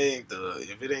if it ain't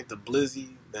the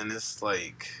Blizzy, then it's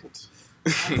like.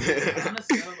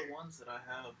 Honestly, out of the ones that I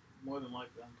have, more than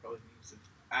likely I'm probably using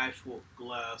actual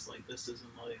glass. Like this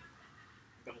isn't like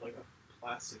got like a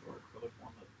plastic or acrylic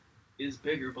one that is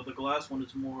bigger, but the glass one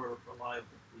is more reliable.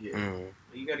 Yeah.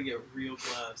 You got to get real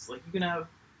glass. Like you can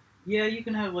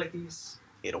have like these.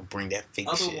 It'll bring that fake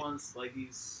other shit. Ones like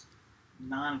these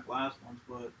non-glass ones,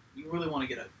 but you really want to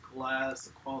get a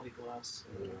quality glass.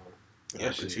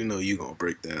 Yeah, but you know you gonna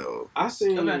break that out. I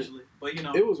seen eventually, but you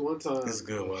know it was one time. It's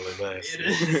good while it lasts. It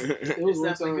is. It was It's one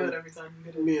definitely time. good every time you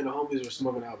get it. Me and the homies were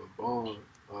smoking out of a bong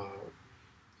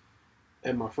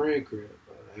at my friend crib,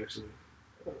 actually.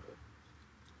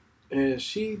 And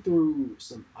she threw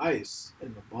some ice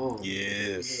in the bong.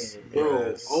 Yes. Bro,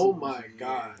 Yes. oh my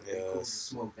God. Yes.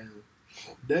 Smoke down.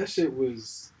 That shit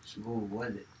was... Smooth,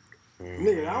 wasn't it?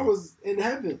 Nigga, I was in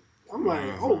heaven. I'm like,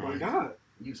 oh my God.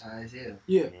 You was high as hell.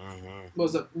 Yeah. Mm-hmm.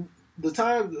 Was the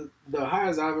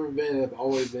highest I've ever been have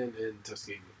always been in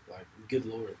Tuskegee. Like, good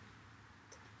Lord.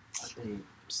 I think.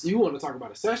 You want to talk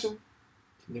about a session?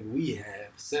 Nigga, we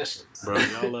have sessions. Bro,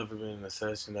 y'all ever been in a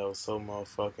session that was so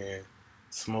motherfucking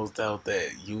smoked out that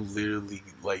you literally,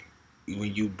 like,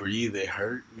 when you breathe, it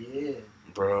hurt? Yeah.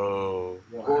 Bro.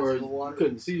 Your Or eyes be you watering.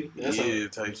 couldn't see. That's Yeah, how-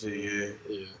 type shit, yeah.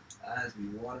 Yeah. Eyes be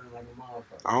watering like a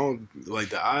motherfucker. I don't, like,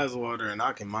 the eyes water and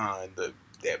I can mind that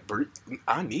breathe.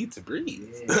 I need to breathe.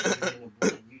 Yeah, you get in the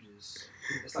blunt, you just.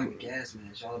 It's like a gas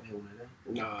mask. Y'all ever had one of them?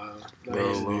 Nah. Bro,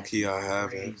 Gas low mask key, is I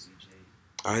haven't. crazy, Jay.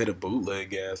 I had a bootleg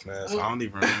gas mask. I don't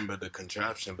even remember the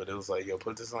contraption, but it was like, yo,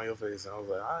 put this on your face. And I was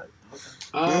like,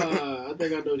 all right. I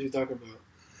think I know what you're talking about.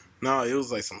 No, it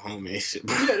was like some homemade shit,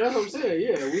 bro. Yeah, that's what I'm saying.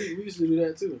 Yeah, we used to do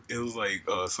that too. It was like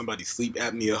somebody sleep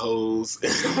apnea hose.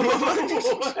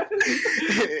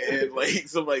 And like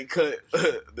somebody cut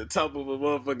the top of a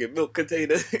motherfucking milk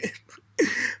container.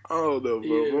 I don't know,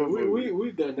 bro. Yeah,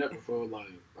 we've done that before, like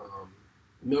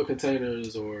milk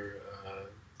containers or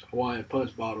Hawaiian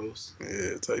punch bottles.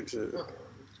 Yeah, type shit. There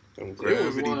Them was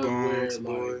gravity one bombs,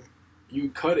 where, boy. like, you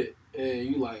cut it and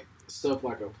you like stuff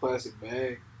like a plastic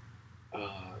bag.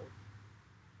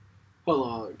 Hold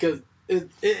on, because it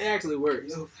actually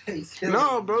works. Your face.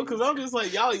 No, bro, because I'm just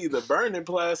like, y'all either burning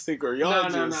plastic or y'all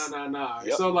just... No.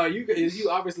 Yep. So like you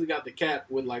obviously got the cap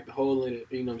with like the hole in it,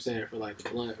 you know what I'm saying, for like the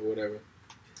blunt or whatever.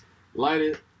 Light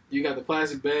it. You got the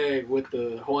plastic bag with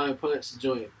the Hawaiian punch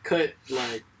joint cut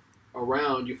like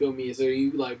around, you feel me? And so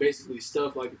you like basically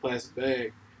stuff like the plastic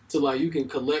bag to like you can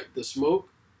collect the smoke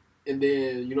and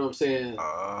then, you know what I'm saying,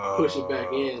 push it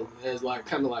back in as like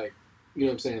kind of like, you know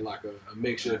what I'm saying, like a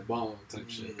makeshift bomb type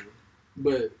shit.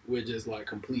 But with just like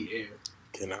complete air.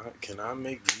 Can I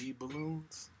make weed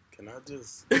balloons? Can I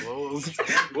just blow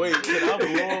wait, can I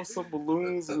blow up some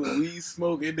balloons with weed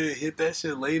smoke and then hit that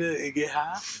shit later and get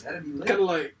high? That'd be lit. Kind of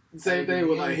like same thing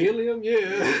with like helium,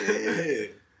 Yeah.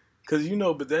 Cause you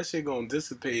know, but that shit gonna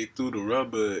dissipate through the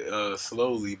rubber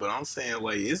slowly. But I'm saying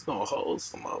like it's gonna hold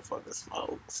some motherfucking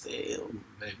smoke still.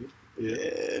 Maybe. Yeah,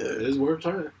 It's worth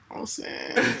trying. I'm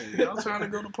saying y'all trying to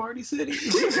go to Party City.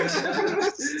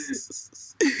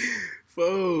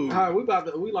 Folks. All right,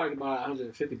 we like to buy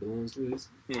 150 balloons, please.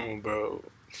 Bro.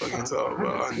 Fucking talk,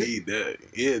 bro. I need that.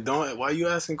 Yeah, don't. Why you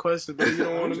asking questions, bro? You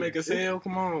don't want to make a sale?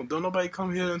 Come on. Don't nobody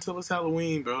come here until it's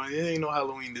Halloween, bro. It ain't no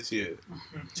Halloween this year.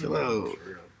 Chill out.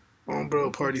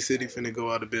 Bro. Party City finna go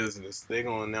out of business. They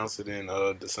gonna announce it in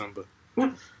December.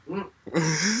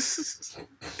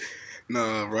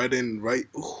 Nah, right.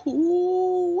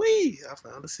 Ooh-wee. I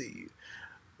found a seed.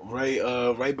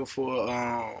 Right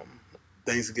before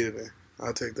Thanksgiving.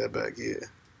 I'll take that back. Yeah.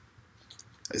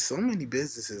 So many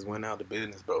businesses went out of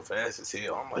business, bro, fast as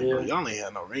hell. I'm like, bro, y'all ain't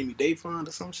had no rainy day fund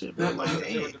or some shit, bro. Like,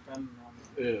 damn.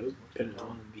 Depending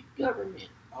on the government.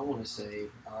 I want to say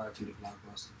RIP to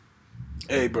Blockbuster.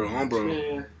 Hey, bro, bro.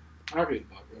 Man, I read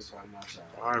That's Blockbuster. why I'm not sure.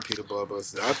 RIP to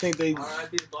Blockbuster. I think they.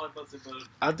 R.I.P. to Blockbuster, but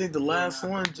I think the last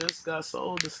one just got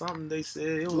sold or something. They said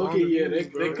it was. Look, on the yeah, news, they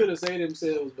bro. could have saved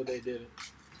themselves, but they didn't.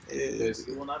 Yeah, it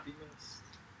will not be missed.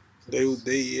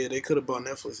 they could have bought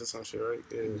Netflix or some shit, right?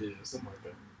 Yeah, something like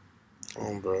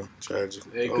that. Bro, tragic.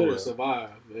 They Oh, could have well.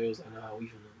 survived. It was like, nah, we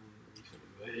finna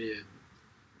go ahead.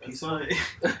 That's like,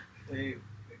 what the fuck is it?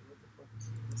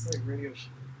 It's like Radio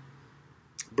Shack.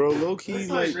 Bro, low key, It's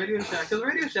like like Radio Shack, because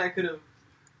Radio Shack could have.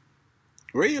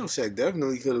 Radio Shack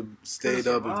definitely could have stayed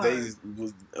up if they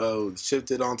was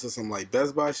shifted onto some like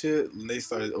Best Buy shit. And they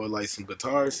started, or like some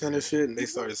Guitar Center shit, and they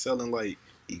started selling like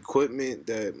equipment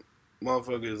that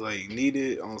motherfuckers like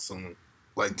needed on some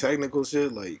like technical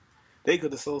shit. Like they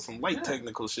could have sold some light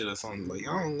technical shit or something. Like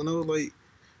I don't know, like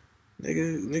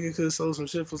nigga could have sold some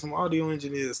shit for some audio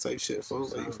engineers type shit.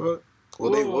 Folks like fuck.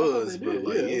 Well, they was, but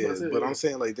like but I'm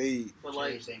saying like they. But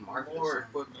like more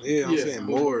equipment. Yeah, I'm Yeah, saying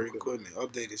more more equipment,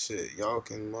 updated shit. Y'all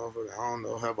can motherfucker, I don't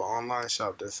know, have an online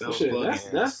shop that sells Shit,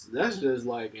 plugins. that's just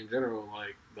like in general,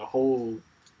 like the whole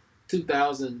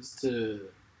 2000s to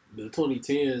the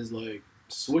 2010s, like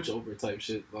switch over type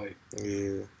shit. Like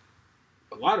Yeah.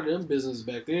 a lot of them businesses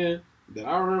back then that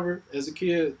I remember as a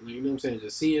kid, like, you know what I'm saying,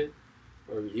 just seeing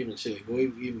or even shit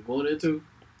even going into.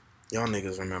 Y'all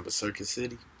niggas remember Circuit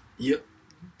City? Yep.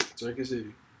 Circuit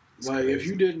City. Like, if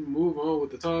you didn't move on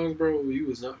with the times, bro, you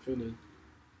was not finna.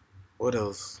 What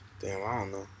else? Damn, I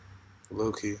don't know.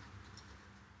 Low key.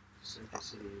 Circuit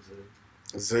City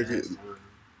is a Circuit. fast time.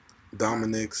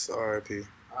 Dominic's R.I.P.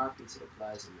 R.I.P. to the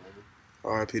Plaza, man.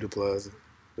 R.I.P. the Plaza.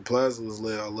 The Plaza was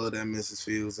lit. I love that Mrs.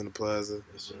 Fields in the Plaza.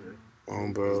 Yes, sir.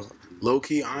 Bro. Low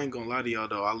key, I ain't gonna lie to y'all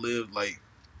though. I live like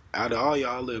out of all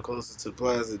y'all, I live closer to the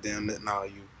Plaza than nah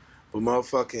you. But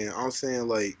motherfucking, I'm saying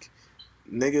like,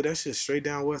 nigga, that shit straight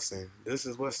down Western. This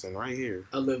is Western right here.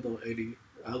 I lived on 80th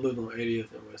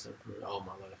and Western for all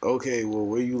my life. Okay, well,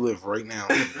 where you live right now?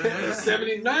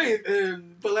 79th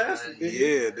and Pulaski.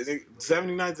 Yeah, the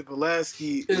 79th and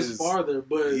Pulaski is farther,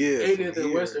 but yeah, 80th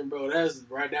and Western, bro, that's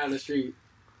right down the street.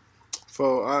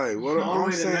 For alright, what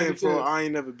I'm saying, for I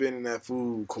ain't never been in that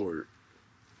food court.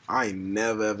 I ain't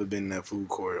never ever been in that food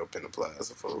court up in the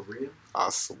Plaza, For for real? I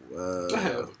swear. I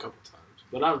have a couple times,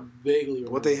 but I vaguely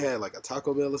remember. What they had, like a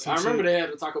Taco Bell or something? I remember they had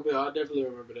a Taco Bell. I definitely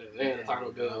remember that. They had a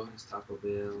Taco Bell. Taco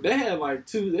Bell. They had like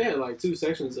two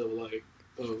sections of the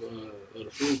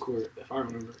food court, if I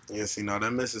remember. Yeah, see, now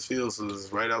that Mrs. Fields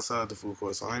was right outside the food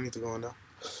court, so I ain't need to go in there.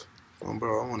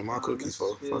 Bro, I wanted my cookies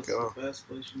for fuck y'all. The best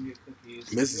place you can get cookies.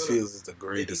 Mrs. Fields is the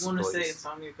greatest If you want to say place.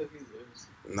 Insomnia Cookies, it's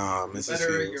Nah, Mrs. better.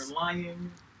 Fields. You're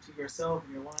lying to yourself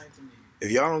and you're lying to me.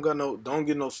 If y'all don't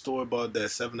get no store bought that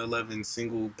 7-Eleven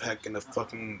single pack in the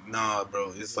fucking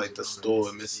bro. It's like the store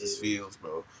at Mrs. Fields,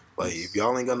 bro. Like if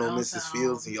y'all ain't got no Mrs.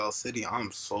 Fields in y'all city,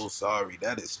 I'm so sorry.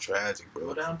 That is tragic, bro.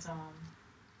 Go downtown,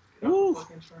 get off the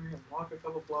fucking train, walk a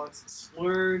couple blocks,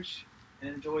 splurge,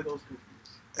 and enjoy those cookies.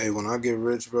 Hey, when I get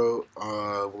rich, bro,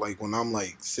 like when I'm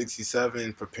like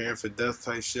 67, preparing for death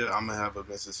type shit, I'm gonna have a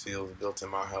Mrs. Fields built in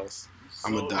my house.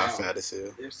 I'm gonna die fat as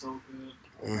hell. They're so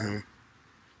good. Mm-hmm.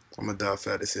 I'm gonna die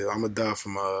fat as hell. I'm gonna die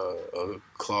from a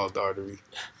clogged artery.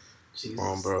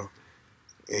 Jesus. Bro.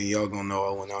 And y'all gonna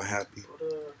know I went out happy.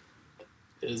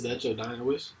 Is that your dying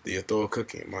wish? Yeah, throw a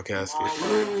cookie in my casket.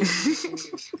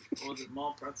 What was it,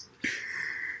 mall pretzels?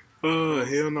 Oh,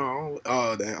 hell no.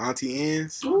 Oh, that Auntie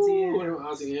Ann's. Ooh,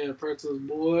 Auntie Ann pretzels,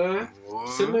 boy.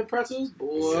 Cinnamon pretzels,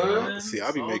 boy. Yeah. See,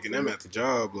 I be making them at the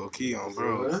job, low key on,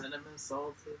 bro. Cinnamon,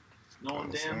 salted.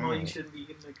 Knowing damn well you shouldn't be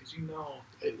getting it because you know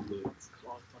Hey, look. it's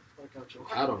clogged the fuck out your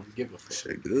I don't give a fuck.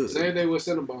 Shit good. Same day with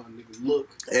Cinnabon, nigga. Look.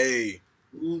 Hey.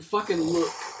 Fucking look.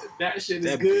 That shit is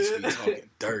That good. bitch be talking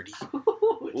dirty.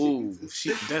 Oh, Ooh,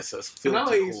 Jesus. that's a And I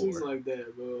filthy don't eat sweets whore. like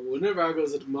that, bro. Whenever I go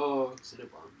to the mall,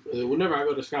 whenever I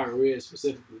go to Chicago Red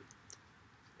specifically,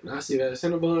 and I see that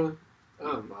Cinnabon,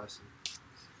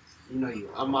 You know you.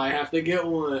 I might have to get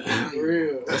one. For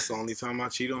real. That's the only time I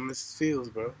cheat on Mrs. Fields,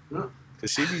 bro. No.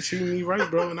 Cause she be treating me right,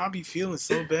 bro, and I be feeling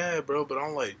so bad, bro. But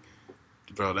I'm like,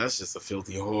 bro, that's just a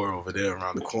filthy whore over there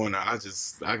around the corner. I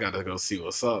gotta go see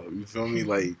what's up. You feel me?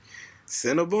 Like,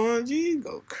 Cinnabon, G,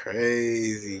 go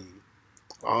crazy.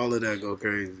 All of that go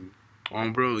crazy.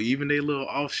 Bro, even they little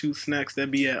offshoot snacks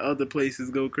that be at other places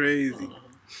go crazy.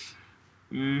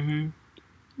 Mm-hmm.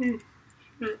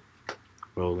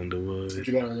 Rolling the wood. What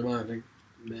you got on your mind, nigga?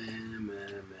 Man,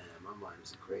 my mind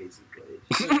is a crazy place.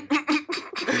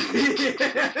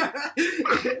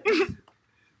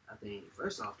 I think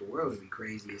first off, the world would be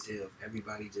crazy as hell if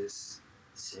everybody just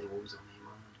said what was on their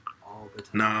mind all the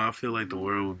time. Nah, I feel like the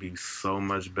world would be so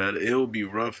much better. It would be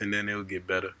rough and then it would get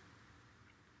better.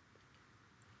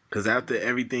 Cause after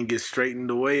everything gets straightened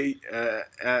away,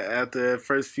 after the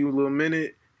first few little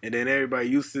minutes, and then everybody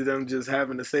used to them just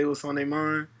having to say what's on their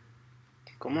mind.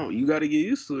 Come on, you gotta get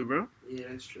used to it, bro. Yeah,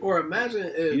 that's true. Or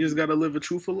imagine if You just gotta live a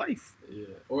truthful life. yeah.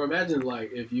 Or imagine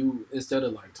like if you instead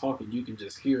of like talking, you can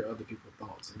just hear other people's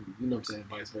thoughts, and you know what I'm saying,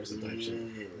 vice versa type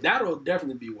shit. That'll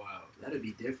definitely be wild. That'd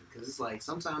be different because it's like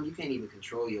sometimes you can't even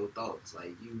control your thoughts.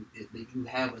 Like you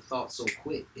have a thought so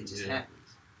quick, it just happens.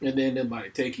 And then it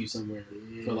might take you somewhere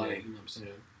for like, you know what I'm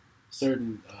saying,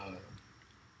 certain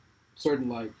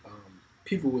like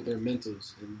people with their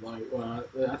mentals and like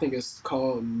I think it's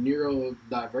called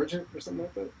neurodivergent or something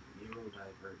like that.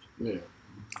 Neurodivergent. Yeah.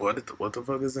 What the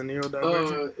fuck is a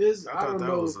neurodivergent? I thought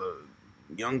that was a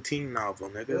young teen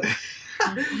novel, nigga.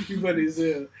 You funny as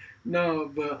hell. No,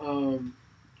 but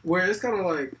where it's kind of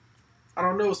like I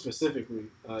don't know specifically,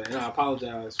 and I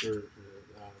apologize for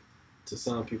to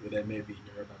some people that may be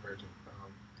neurodivergent.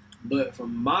 But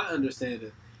from my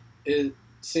understanding, it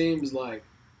seems like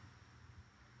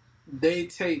they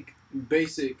take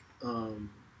basic,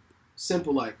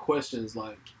 simple like questions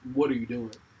like, "What are you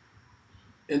doing?"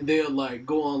 and they'll like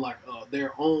go on like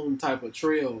their own type of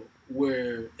trail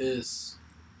where it's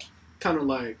kind of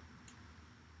like,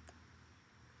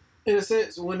 in a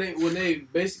sense, when they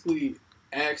basically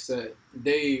ask that,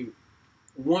 they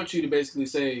want you to basically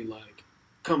say like,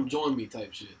 "Come join me"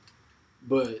 type shit.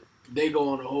 but they go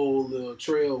on a whole little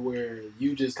trail where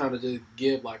you just kind of just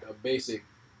give like a basic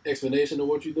explanation of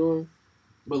what you're doing.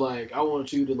 But like, I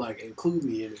want you to like include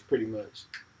me in it pretty much.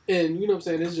 And you know what I'm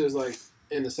saying? It's just like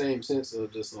in the same sense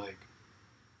of just like,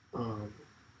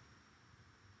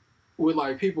 with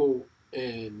like people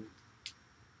and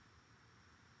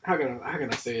how can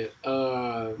I say it?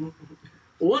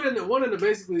 Wanting to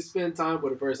basically spend time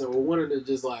with a person, or wanting to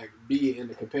just like be in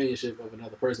the companionship of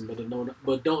another person,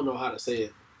 but don't know how to say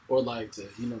it, or like to,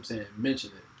 you know what I'm saying,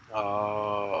 mention it.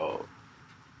 Oh,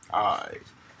 alright.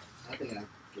 I think I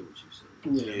get what you're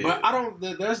saying. Yeah, but I don't.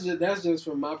 That's just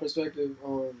from my perspective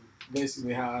on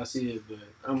basically how I see it. But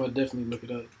I'm gonna definitely look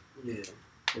it up. Yeah.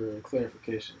 For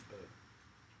clarification.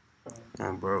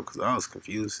 But Bro, because I was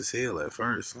confused as hell at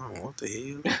first. Oh, what the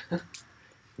hell?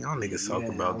 Y'all niggas talk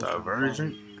about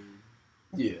Divergent.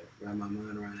 Yeah. Wrap my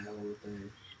mind around that whole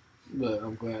thing. But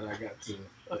I'm glad I got to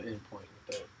an end point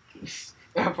with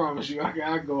that. I promise you,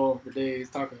 I go on for days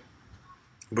talking.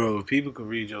 Bro, if people could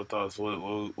read your thoughts, what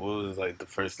was like the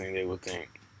first thing they would think?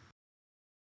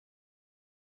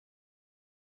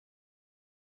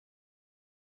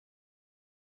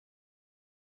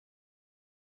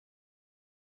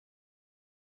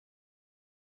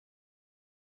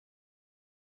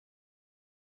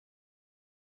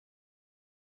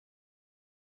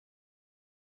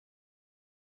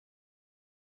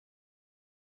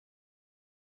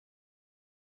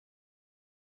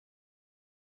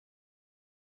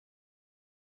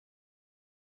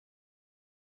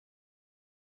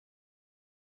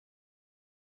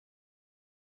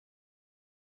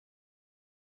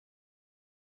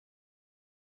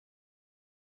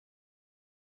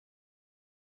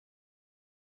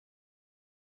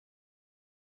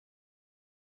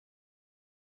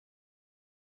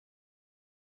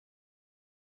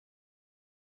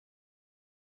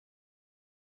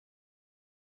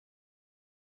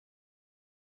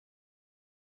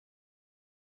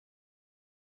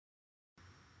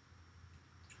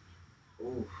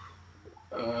 Oof.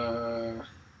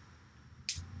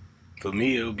 For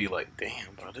me, it would be like,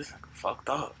 damn, bro, this nigga fucked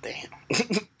up. Damn.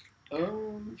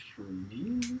 For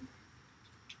me,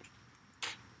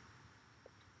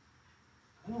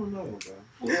 I don't know, bro.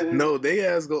 yeah. No, they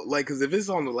ask go like, cause if it's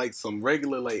on like some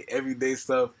regular like everyday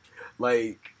stuff,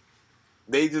 like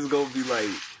they just gonna be like,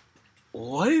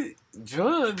 what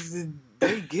drugs did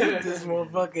they give this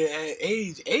motherfucker at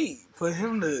age 8 for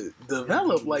him to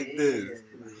develop like this?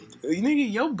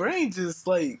 Nigga, your brain just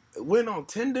like went on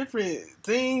 10 different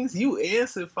things. You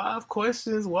answered 5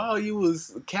 questions while you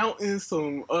was counting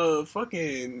some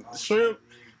fucking shrimp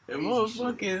and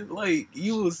motherfucking like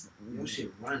you was your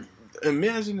shit running.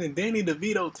 Imagining Danny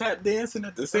DeVito tap dancing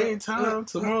at the same time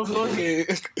to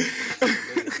motherfucking.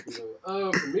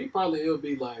 For me, probably it'll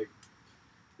be like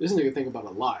this nigga think about a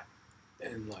lot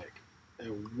and like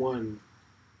and one,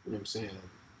 you know what I'm saying,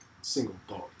 single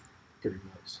thought, pretty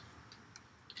much.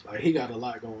 Like he got a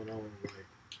lot going on, like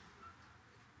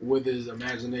with his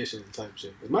imagination type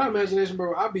shit. With my imagination,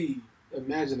 bro, I be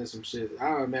imagining some shit.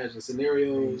 I imagine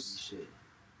scenarios. Shit.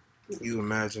 You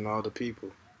imagine all the people.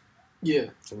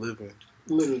 Yeah. Living.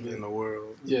 Literally. In the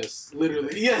world. Yes.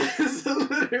 Literally. Yes.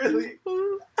 Literally.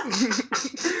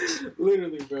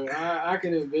 Literally, bro. I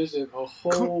can envision a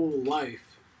whole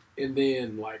life and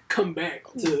then like come back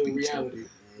to reality.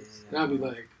 And I'll be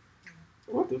like,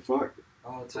 what the fuck?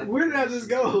 Where did I just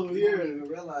go? You don't even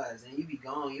realize, and you be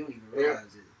gone. You don't even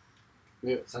realize it.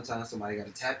 Yeah. Sometimes somebody got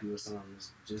to tap you or something,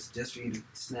 just for you to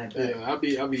snap back. Yeah, I'll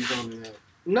be zoning out.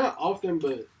 Not often,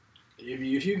 but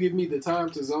if you give me the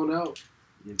time to zone out,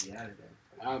 you'll be out of there.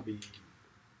 I'll be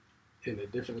in a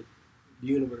different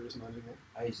universe, my nigga.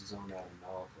 I used to zone out in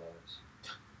all class.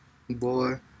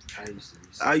 Boy.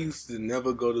 I used to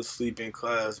never go to sleep in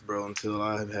class, bro, until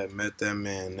I had met that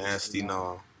man, Nasty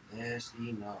Nah.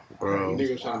 Nasty Nah. Bro.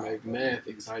 Niggas trying to make math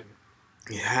exciting.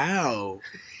 How?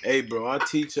 Hey, bro, our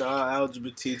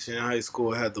algebra teacher in high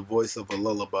school had the voice of a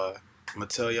lullaby. I'm going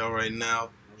to tell y'all right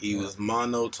now, he was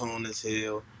monotone as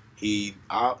hell. Did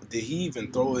he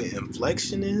even throw an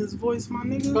inflection in his voice, my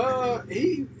nigga?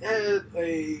 He had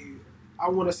I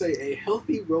want to say a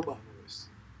healthy robot voice.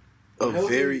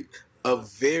 A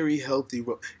very healthy.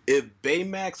 If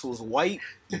Baymax was white,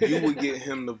 you would get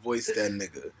him to voice that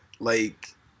nigga.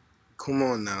 Like, come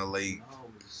on now, like.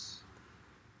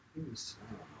 I don't know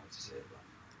what to say about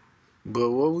him.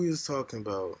 But what we was talking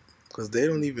about, because they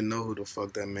don't even know who the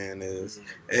fuck that man is.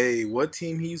 Hey, what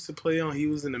team he used to play on? He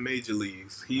was in the major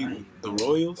leagues. The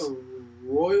Royals?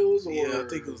 Royals or yeah, I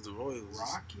think it was the Royals.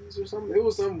 Rockies or something. It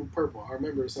was something purple. I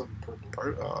remember something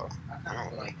purple. I kind of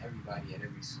feel like everybody at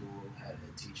every school had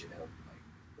a teacher that would like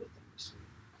put them to sleep.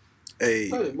 Hey,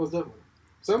 oh, yeah, most definitely.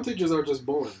 Some teachers are just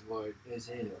boring. Like, It's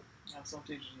hell. Some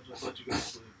teachers will just let you go to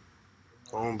sleep.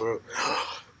 Bro.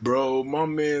 Bro, my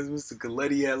man, Mr.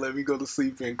 Coletti had let me go to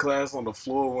sleep in class on the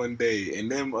floor one day,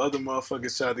 and them other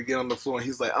motherfuckers tried to get on the floor, and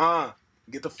he's like,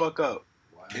 get the fuck up.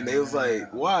 Wow. And they was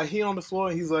like, why? He on the floor?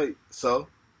 And he's like, so?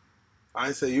 I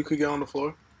ain't say you could get on the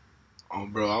floor.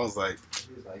 Bro, I was like,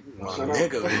 my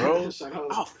nigga, bro.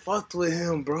 I fucked with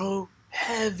him, bro.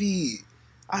 Heavy.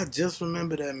 I just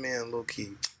remember that man, low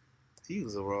key. He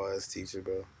was a raw ass teacher,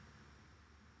 bro.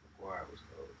 Wow, it was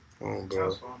cold. Bro. I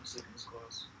was falling asleep in this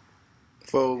class.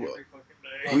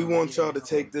 We want y'all to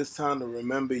take this time to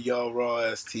remember y'all raw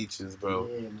ass teachers, bro,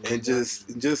 and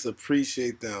just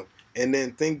appreciate them, and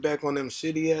then think back on them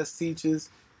shitty ass teachers,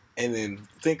 and then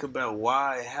think about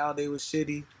why and how they were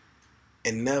shitty,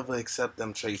 and never accept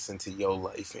them traits into your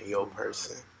life and your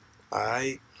person. All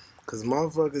right, because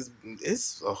motherfuckers,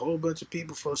 it's a whole bunch of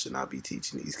people folks should not be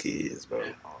teaching these kids, bro.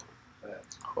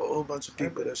 A whole bunch of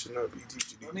people that should not be teaching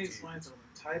these kids. Let me explain something.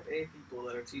 Type A people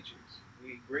that are teachers,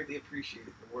 we greatly appreciate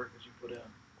the work that you put in.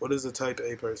 What is a type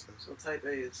A person? So type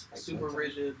A is super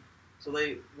rigid. So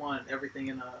they want everything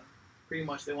in pretty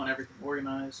much they want everything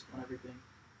organized, want everything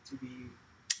to be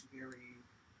very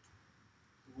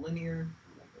linear.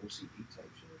 Like OCD type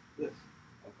shit? Yes.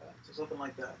 Okay. So something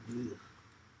like that.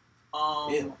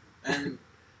 Yeah. And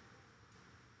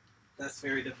that's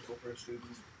very difficult for a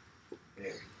student.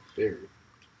 Very.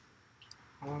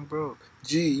 Bro.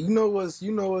 Gee, you know what's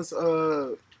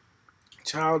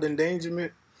child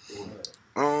endangerment?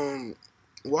 What?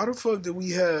 Why the fuck do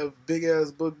we have big ass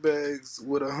book bags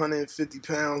with 150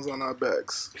 pounds on our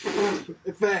backs?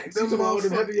 Facts. Them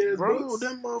motherfucking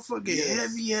them motherfucking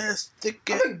heavy ass, thick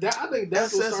ass. I think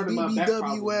that's what started my back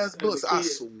problems ass books. I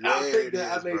swear. I think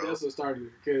that's what started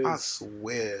it. Because I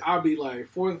swear. I'll be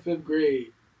like 4th, 5th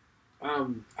grade.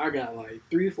 I got like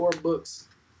 3 or 4 books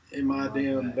in my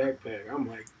damn backpack. I'm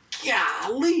like,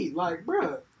 golly, like,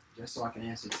 bruh. Just so I can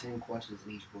answer 10 questions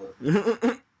in each book.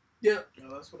 Yeah.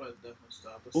 No, that's what I definitely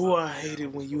stopped. Oh, I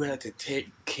hated when you had to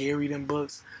carry them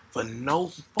books for no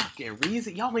fucking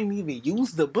reason. Y'all ain't even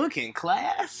use the book in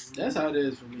class. That's how it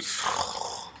is for me.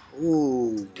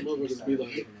 Ooh. Motherfuckers be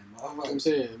like, I'm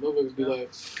saying, motherfuckers be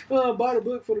like, buy the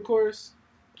book for the course.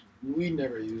 We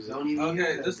never use it.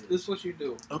 Okay, this is what you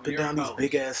do. Up and down these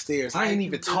big ass stairs. I ain't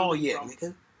even tall yet,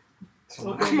 nigga.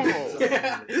 Come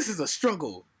on. This is a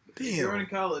struggle. Damn. If you're in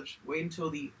college, wait until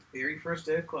the very first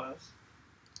day of class.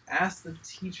 Ask the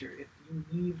teacher if you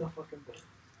need the fucking book.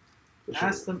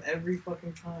 Ask them every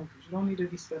fucking time, because you don't need to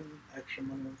be spending extra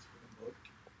money on this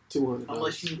fucking book. $200.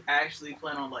 Unless you actually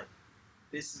plan on, like,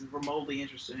 this is remotely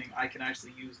interesting, I can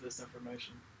actually use this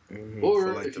information. Mm-hmm.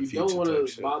 Or like if you don't want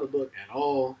to buy the book at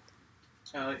all,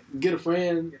 get a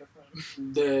friend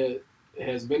that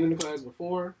has been in the class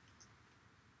before,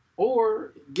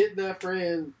 or get that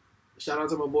friend. Shout out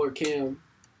to my boy Cam.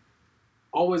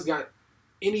 Always got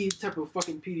any type of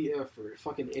fucking PDF for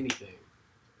fucking anything.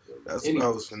 That's what I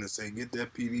was finna say. Get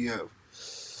that PDF.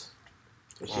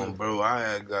 Bro, I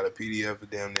had got a PDF of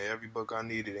damn near every book I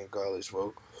needed in college,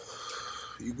 bro.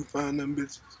 You can find them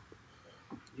bitches.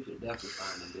 You can definitely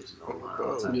find them bitches online.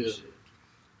 All type of shit.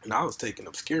 And I was taking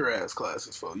obscure ass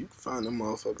classes, for you can find them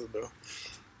motherfuckers, bro.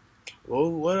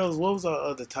 Well, what else? What was our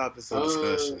other topics of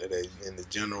discussion today in the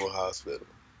general hospital?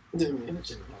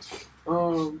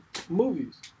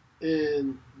 Movies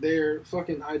and their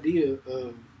fucking idea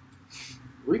of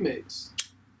remakes.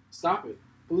 Stop it,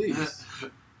 please.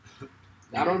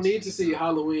 I don't need to see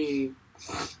Halloween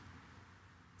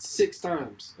 6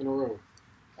 times in a row.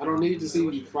 I don't need to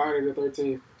see Friday the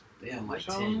 13th. Damn, like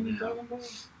 10 now.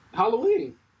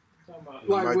 Halloween.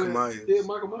 Like Michael Myers. Yeah,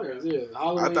 Michael Myers. Yeah,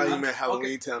 Halloween. I thought you meant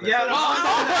Halloween Town. Yeah, no.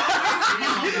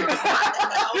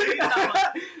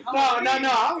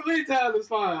 Halloween Town is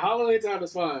fine. Halloween Town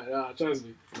is fine. Trust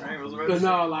me. But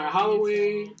no, like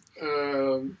Halloween,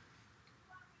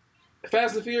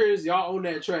 Fast and Furious, y'all own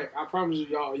that track. I promise you,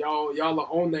 y'all are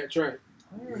on that track.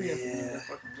 Yeah.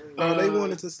 They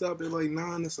wanted to stop at like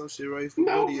 9 or some shit, right?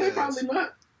 No, they probably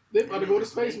not. They about to go to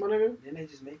space, my nigga. Didn't they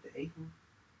just make the 8th one?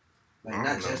 Like,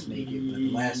 not just make it, but the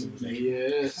last one was 8.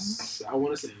 Yes. I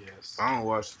want to say yes. I don't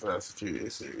watch the Fast and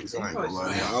Furious series. I ain't gonna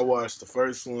lie. I watched the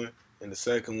first one and the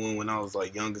second one when I was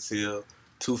like young as hell.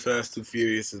 Too Fast, Too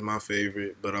Furious is my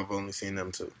favorite, but I've only seen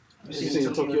them 2. You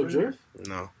seen Tokyo Drift?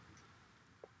 No.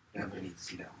 Definitely need to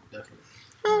see that one. Definitely.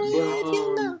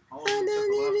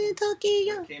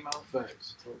 Came out.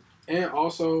 Facts. And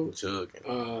also,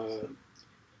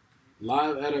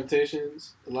 live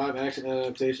action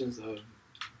adaptations of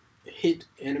hit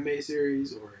anime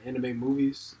series or anime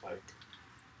movies. Like,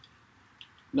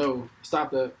 no, stop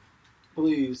that,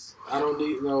 please. I don't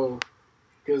need no.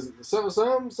 Because some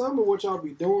of what y'all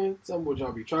be doing, some of what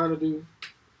y'all be trying to do,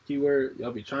 keyword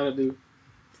y'all be trying to do,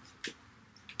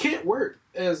 can't work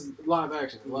as live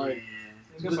action. Like,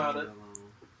 think about it.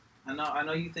 I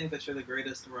know you think that you're the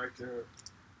greatest director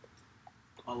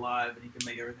alive and you can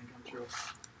make everything come true.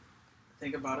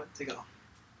 Think about it. Take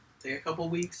a couple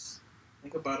weeks.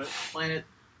 Think about it. Plan it.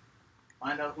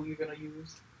 Find out who you're gonna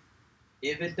use.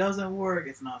 If it doesn't work,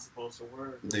 it's not supposed to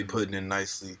work. They putting it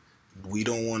nicely. We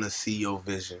don't want to see your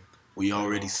vision. We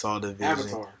already saw the vision.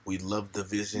 Avatar. We love the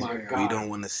vision. My God. We don't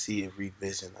want to see it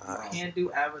revisionized. You can't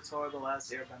do Avatar: The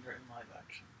Last Airbender in live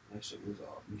action. That shit was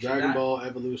off. Dragon Ball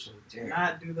Evolution. Do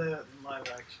not do that in live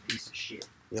action. Piece of shit.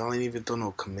 Y'all ain't even throw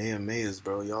no Kamehamehas,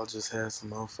 bro. Y'all just had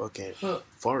some motherfucking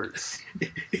farts.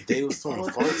 They was throwing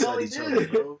farts at each other,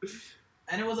 bro.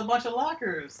 And it was a bunch of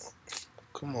lockers.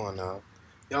 Come on now.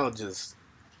 Y'all just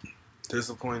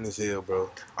disappointing as hell, bro.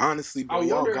 Honestly, bro, I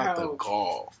y'all wonder got how- the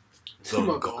gall. The Come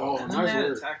on, gall. gall. And then nice they had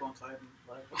word. Attack on Titan.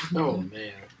 Oh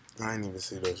man, I ain't even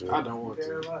see that shit. I don't want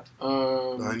to.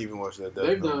 I ain't even watch that.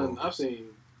 They've done. I've seen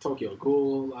Tokyo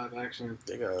Ghoul live action.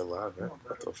 They got a live, man.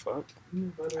 What the fuck?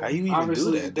 How How you even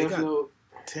Obviously, do that? They Death got Note.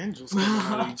 tendrils coming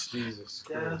out of each. Jesus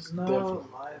There's Christ, no definitely.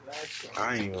 live action.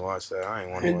 I ain't even watch that. I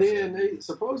ain't want to And watch then that. they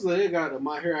supposedly they got a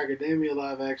My Hero Academia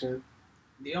live action.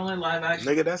 The only live action.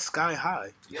 Nigga, that's Sky High.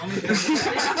 The only thing,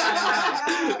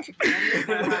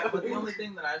 but the only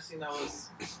thing that I've seen that was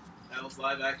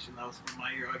live action that was from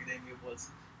My Hero Academia was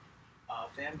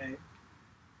fan made.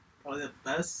 Probably the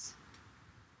best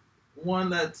one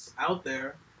that's out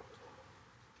there.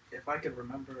 If I could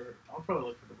remember, I'll probably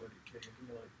look for the video. Give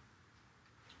me like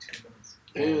 10 minutes.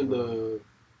 And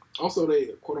also they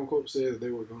quote unquote said they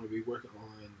were going to be working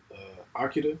on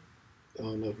Akira. I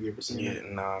don't know if you ever seen Yeah,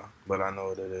 it. nah, but I know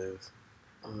what it is.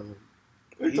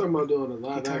 They're talking about doing a He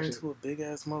live turned action. into a big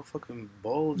ass motherfucking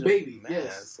bulge. Baby, of mass.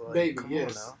 yes. Like, Baby, come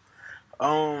yes.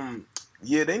 on now.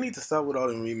 Yeah, they need to stop with all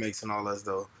them remakes and all that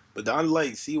though. But I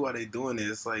like see why they doing it.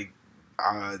 It's like,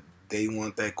 they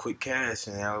want that quick cash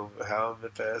and however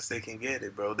fast they can get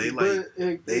it, bro. They like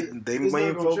they it's main not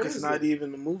gonna focus translate. not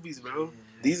even the movies, bro.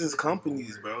 These is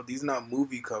companies, bro. These not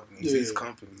movie companies. Yeah. These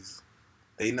companies.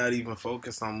 They not even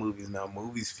focused on movies now.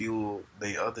 Movies fuel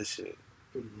they other shit,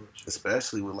 Pretty much.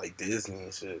 especially with like Disney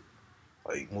and shit.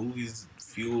 Like movies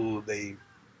fuel they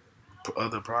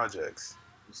other projects.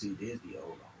 You see, Disney own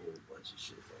a whole bunch of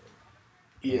shit,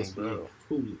 though. ESPN, bro.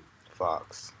 Hulu,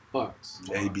 Fox, Fox,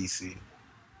 ABC.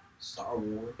 Star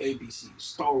Wars. ABC,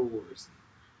 Star Wars,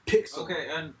 Pixar. Okay,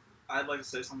 and I'd like to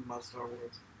say something about Star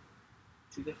Wars.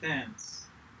 To the fans,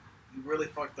 you really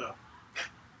fucked up.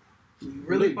 You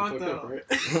really fucked up. right?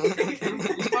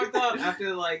 You fucked up after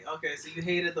okay, so you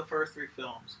hated the first 3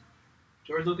 films.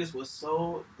 George Lucas was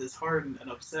so disheartened and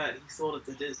upset, he sold it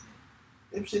to Disney.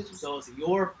 Them shits was So it's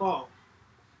your fault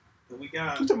that we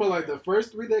got. You talking about like the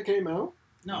first 3 that came out?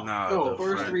 No, Nah, Oh, the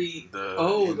first front- 3.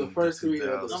 The first 3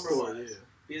 of the 2000s. Number story. one. Yeah.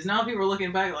 Because now people are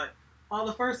looking back like, oh,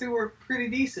 the first 3 were pretty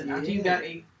decent. After you Yeah. got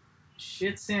a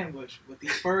shit sandwich with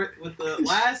the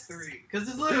last 3, because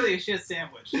it's literally a shit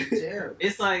sandwich. terrible.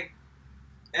 It's like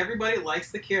everybody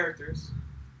likes the characters.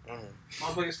 Mhm.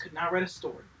 Motherfuckers could not write a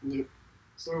story. Yep.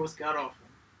 Story was god awful.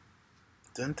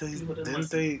 Didn't People didn't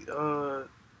they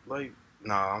like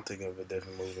nah, I'm thinking of a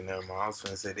different movie. Never mind. I was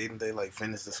gonna say didn't they like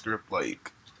finish the script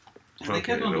like And they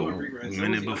kept on doing a rewrites. That was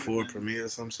minute the before other thing. premiere or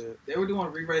some shit? They were doing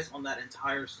rewrites on that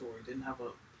entire story. Didn't have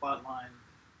a plot line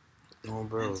No,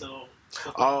 bro. until.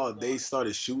 Oh, they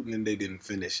started shooting and they didn't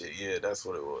finish it. Yeah, that's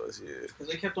what it was. Yeah. Because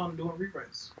they kept on doing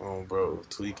rewrites. Oh, bro,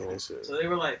 tweaking and shit. So they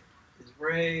were like, is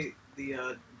Rey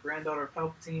the granddaughter of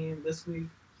Palpatine this week?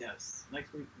 Yes.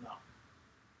 Next week? No.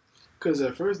 Because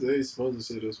at first they supposed to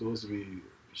say it was supposed to be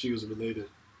she was related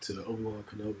to Obi-Wan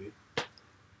Kenobi.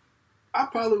 I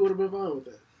probably would have been fine with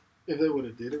that if they would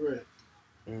have did it right.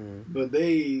 Mm. But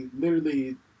they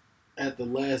literally at the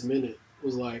last minute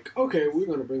was like, okay, we're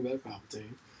gonna bring back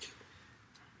Palpatine,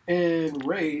 and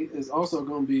Rey is also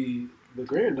gonna be the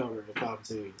granddaughter of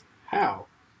Palpatine. How?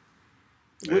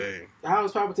 Hey, How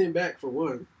is Palpatine back for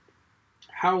one?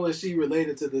 How is she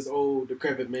related to this old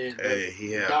decrepit man? that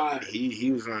hey, died?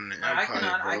 he was running the I empire, can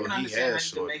bro. He understand had how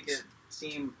you can make shorties. it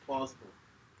seem plausible.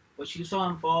 But you saw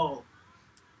him fall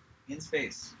in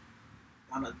space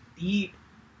on a deep,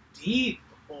 deep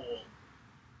hole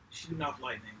shooting off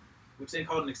lightning, which then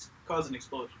caused an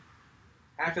explosion.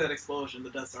 After that explosion, the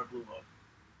Death Star blew up.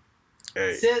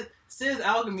 Hey. Sith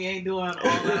alchemy ain't doing all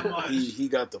that much. He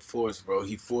got the force, bro.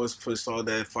 He force pushed all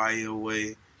that fire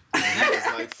away. And he was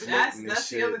like floating and that's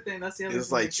shit. the other thing. That's the other It's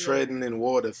thing. like that killed treading in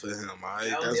water for him, alright?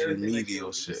 That was That's the other thing that remedial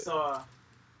killed. shit. You saw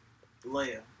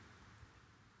Leia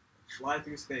fly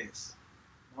through space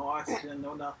No oxygen,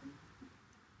 no nothing.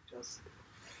 Just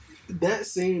That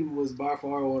scene was by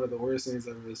far one of the worst scenes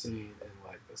I've ever seen in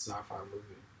like a sci-fi movie.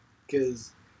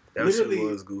 Because That shit literally,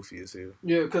 was goofy as hell.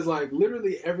 yeah, because like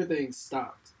literally everything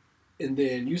stopped, and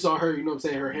then you saw her. You know what I'm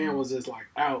saying? Her hand was just like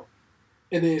out,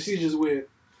 and then she just went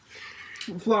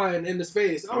flying into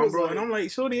space. I was bro, like, and I'm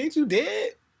like, Shorty, ain't you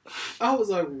dead? I was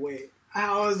like, wait,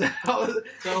 how is that?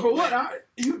 So, for what?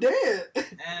 You dead?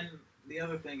 and the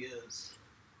other thing is,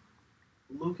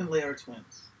 Luke and Leia are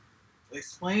twins.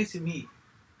 Explain to me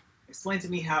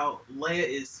how Leia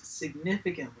is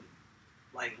significantly,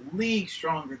 like, league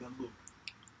stronger than Luke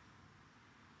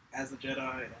as a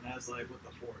Jedi and as like with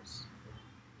the Force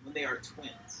when they are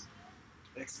twins.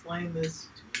 Explain this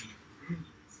to me, please.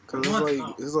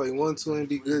 Cause it's like one twin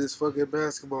be good as fuck at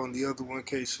basketball and the other one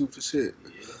can't shoot for shit.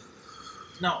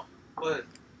 No, but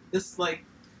this like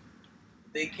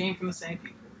they came from the same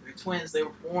people. They're twins. They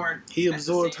were born. He at the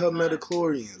absorbed her same time.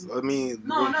 midichlorians. I mean,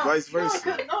 No, vice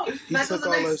versa. No, He that took doesn't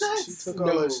all make that. sense. She took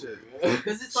all that shit.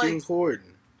 Because it's She like was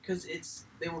hoarding. because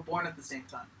they were born at the same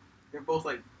time. They're both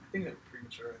like I think they were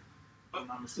premature. If I'm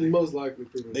not mistaken. Most likely,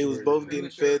 They was both getting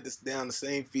Premature. fed down the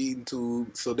same feeding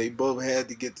tube, so they both had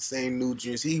to get the same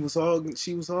nutrients. She was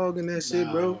hogging that shit,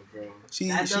 bro. She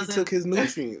doesn't- took his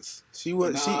nutrients. He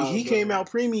Nah, came bro. out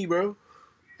preemie, bro.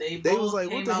 They They both was like,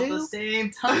 came what the out hell? the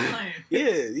same time.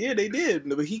 Yeah, they did.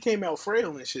 But he came out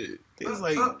frail and shit. It was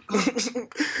like,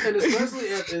 And especially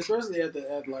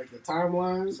at like the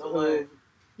timelines So, of, like-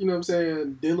 you know what I'm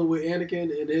saying, dealing with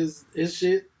Anakin and his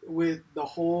shit with the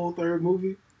whole third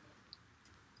movie.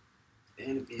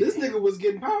 This nigga was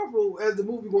getting powerful as the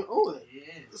movie went on. Yeah.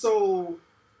 So,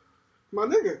 my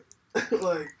nigga,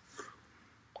 like,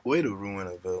 way to ruin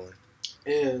a villain.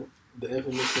 and the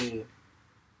infamous scene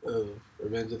of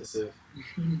Revenge of the Sith.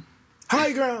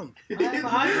 High ground. High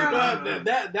ground.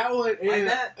 That one and, Like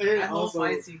that and whole also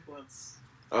fight sequence.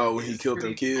 Oh, when he It's killed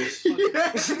them pretty- kids.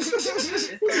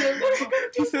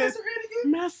 He said,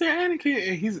 Master Anakin,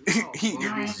 and he's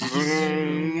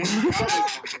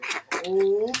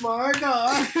oh my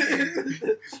god.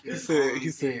 he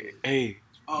said, hey,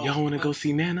 Oh, y'all want to but go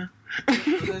see Nana?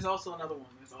 There's also another one.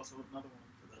 There's also another one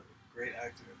for the great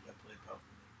actor that played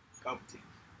Palpatine.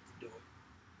 Do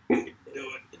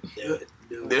it.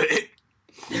 Do it.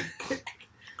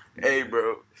 Hey,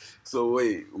 bro. So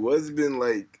wait, what's been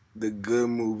like the good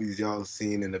movies y'all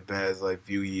seen in the past like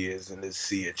few years in this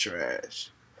sea of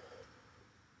trash?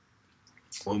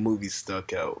 What movies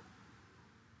stuck out?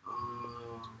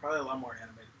 Probably a lot more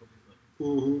animated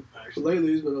movies. Mm-hmm. But actually, Lately,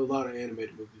 there's been a lot of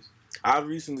animated movies. I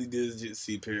recently did just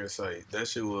see Parasite. That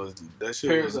shit was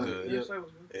Parasite, good. yeah. Parasite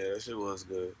was good. Yeah, that shit was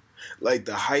good. Like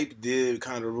the hype did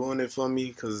kind of ruin it for me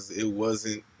because it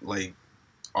wasn't like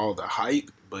all the hype,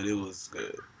 but it was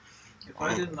good. If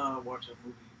I didn't watch a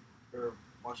movie or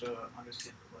watch a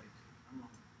understand like I don't know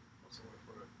what's the word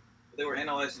for it, but they were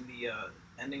analyzing the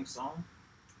ending song.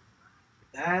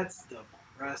 That's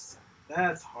depressing.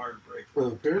 That's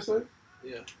heartbreaking. Parasite?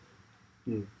 Yeah.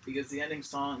 Hmm. Because the ending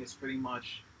song is pretty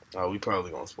much Oh, we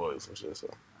probably gonna spoil some shit. So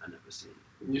I never seen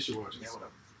You should watch it. yeah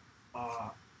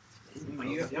whatever.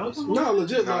 it. No,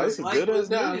 legit. Nah, No, it's a like, good ass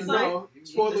nah, it's movie. no.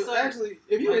 Spoiler. it's like- Actually,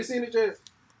 if you ain't seen it yet,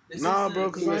 This Nah, isn't- bro,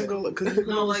 because I ain't gonna. Cause you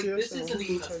No, like see that this shit on isn't Hulu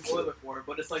even a type spoiler shit. for it,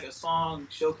 but it's like a song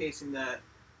showcasing that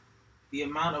the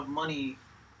amount of money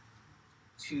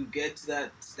to get to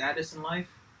that status in life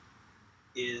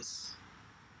is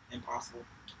impossible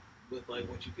with like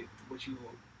what you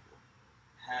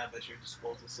have at your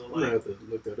disposal. So I'm gonna like have to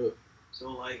look that up.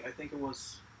 I think it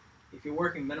was if you're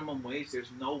working minimum wage,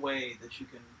 there's no way that you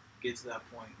can get to that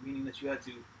point. Meaning that you had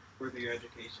to further your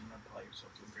education and apply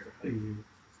yourself to a greater height. Mm-hmm.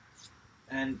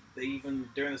 And they even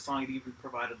during the song it even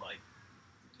provided like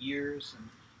years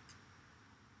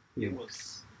and it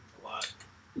was a lot.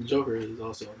 Joker is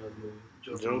also another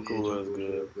movie. Joker was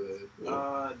good.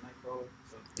 Nightcrawler.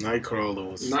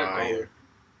 Nightcrawler was fire.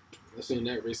 I seen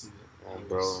that recently. Oh,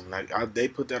 bro, they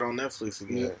put that on Netflix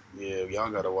again. Yeah, y'all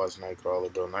gotta watch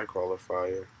Nightcrawler, bro. Nightcrawler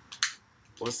fire.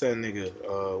 What's that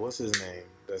nigga? What's his name?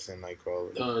 That's in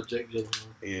Nightcrawler. Jake Gyllenhaal.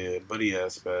 Yeah, but he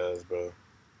has spaz, bro.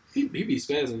 He be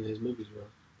spazzing in his movies, bro.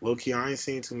 Low key, I ain't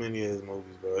seen too many of his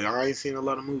movies, bro. I ain't seen a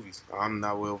lot of movies. I'm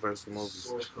not well versed in movies.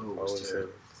 Source Code I was always say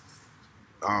terrible.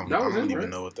 that. That I was don't him, even right?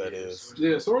 know what that is.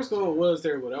 Yeah, Source Code was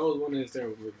terrible. That was one of his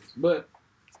terrible movies. But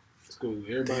it's cool.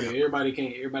 Everybody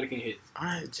can't hit.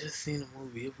 I had just seen a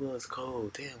movie. It was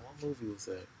cold. Damn, what movie was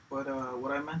that? But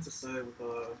what I meant to say with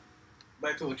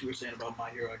back to what you were saying about My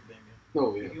Hero Academia.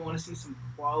 Oh yeah. If you want to see some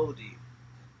quality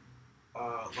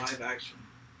live action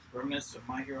reminiscent of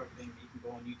My Hero Academia, you can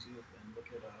go on YouTube and look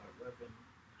at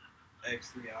Revan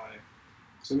X3i.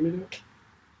 Send me that.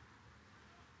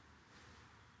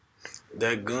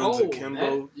 That Guns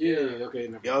Akimbo. Yeah, okay.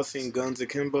 Y'all seen Guns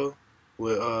Akimbo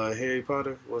with Harry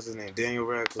Potter? What's his name? Daniel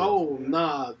Radcliffe. Oh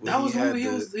nah, that was when he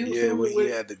was when he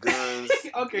had the guns.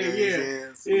 Okay, yeah,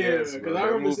 because I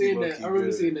remember seeing that. I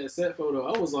remember seeing that set photo.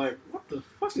 I was like, "What the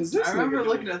fuck is this?" I remember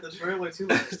looking at the trailer too.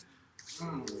 Like,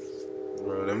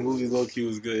 Bro, that movie low key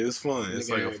was good. It's fun. It's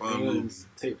like a fun movie.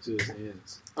 Taped to his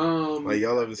hands. Like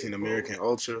y'all ever seen American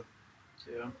Ultra?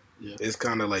 Yeah. It's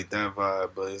kind of like that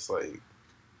vibe, but it's like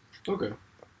okay.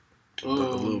 a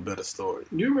little better story.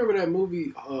 Do you remember that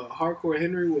movie Hardcore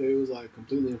Henry, where it was like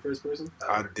completely in first person?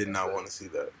 I did not want to see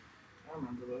that. I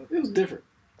remember that. It was different.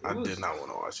 I did not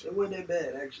want to watch it. It wasn't that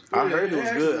bad, actually. I heard it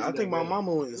was good. I wasn't think that my bad.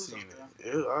 mama went and seen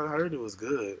it. I heard it was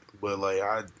good, but like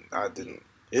I didn't.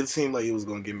 It seemed like it was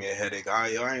gonna give me a headache.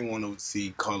 I ain't want to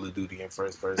see Call of Duty in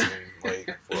first person like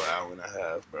for an hour and a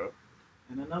half, bro.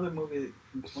 And another movie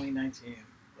from 2019,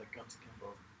 like Guns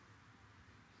Akimbo,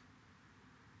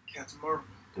 Captain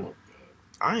Marvel.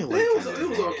 I ain't like It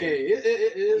was okay.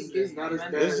 It's not as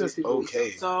bad. It's as just people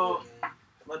okay. So,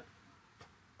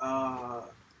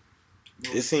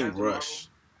 It seemed Captain rushed.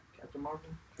 Marvel? Captain Marvel?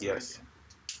 Yes.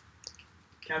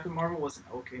 Captain Marvel was an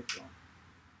okay film.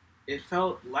 It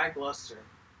felt lackluster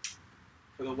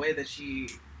for the way that she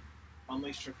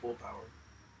unleashed her full power.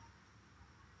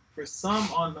 For some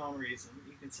unknown reason,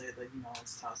 you can say that,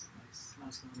 it's toxic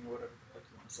masculinity or whatever the fuck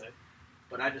you want to say.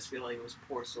 But I just feel like it was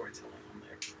poor storytelling on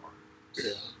their part.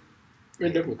 Yeah. It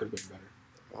definitely could have been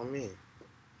better. I mean,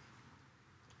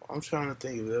 I'm trying to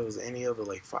think if there was any other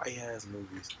like fire ass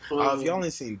movies. If y'all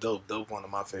ain't seen Dope, one of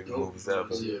my favorite movies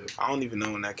ever. Yeah. I don't even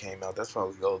know when that came out. That's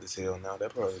probably old as hell now.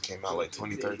 That probably came out like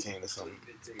 2013 or something.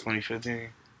 2015.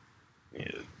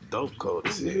 Yeah, Dope cold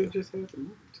as hell. Just had the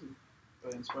movie too.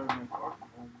 But Spider-Man Far From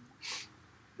Home.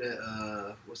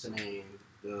 That what's the name?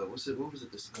 What was it?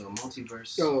 The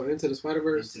multiverse. Oh, Into the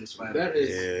Spider-Verse. Into the Spider-Verse. That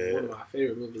is one of my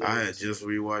favorite movies. I had just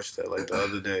rewatched that like the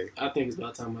other day. I think it's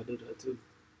about time I do that too.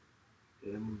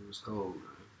 Yeah, that movie was cold, man.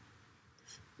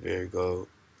 Very cold.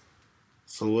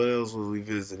 So what else was we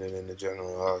visiting in the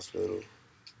general hospital?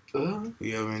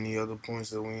 We have any other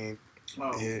points that we ain't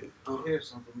hit? Here's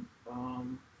something.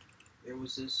 There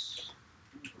was this.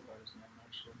 I don't know his name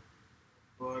actually,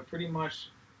 but pretty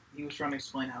much he was trying to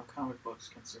explain how comic books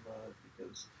can survive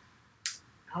because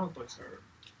comic books are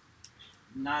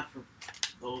not for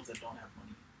those that don't have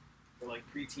money. For like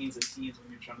preteens and teens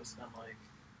when you're trying to spend like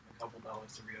a couple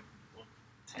dollars to read a book,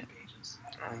 10 pages.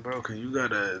 Bro, cause you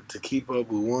gotta to keep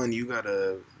up with one, you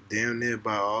gotta damn near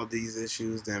buy all these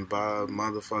issues, then buy a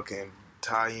motherfucking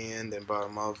tie-in, then buy a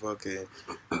motherfucking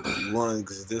one,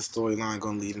 cause this storyline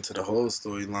gonna lead into the whole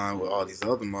storyline with all these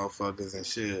other motherfuckers and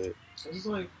shit. So it's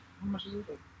like, how much is it?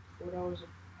 Like $4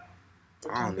 a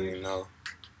I don't even know.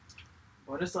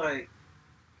 But it's like,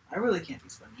 I really can't be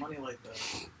spending money like that.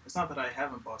 It's not that I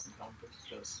haven't bought some comic books, it's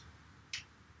just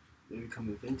They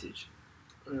becoming vintage.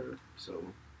 So,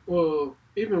 well,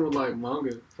 even with like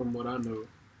manga, from what I know,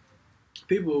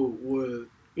 people would,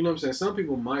 you know what I'm saying? Some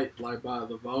people might like buy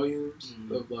the volumes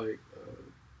of like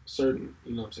certain,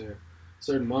 you know what I'm saying,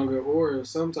 certain manga, or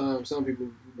sometimes some people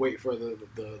wait for the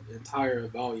entire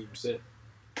volume set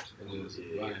and just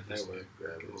buy it that way.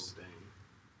 grab the whole thing.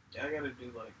 yeah, I gotta do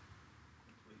like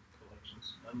complete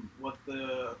collections. And what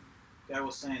the guy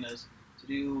was saying is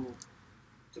to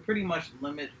pretty much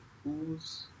limit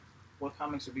what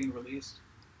comics are being released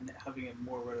and having it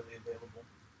more readily available,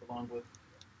 along with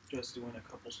just doing a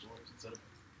couple stories instead of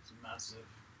some massive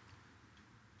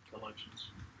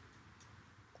collections.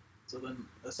 So then,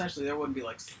 essentially, there wouldn't be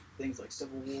like things like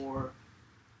Civil War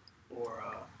or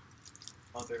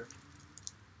other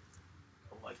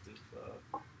collective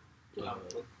comic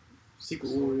book.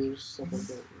 Secret Wars, stuff like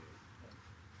that.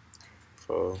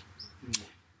 So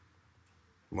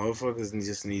motherfuckers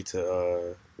just need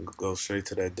to go straight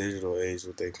to that digital age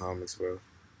with their comics, bro.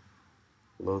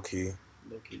 Low key.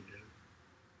 Low-key,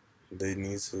 They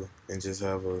need to. And just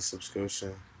have a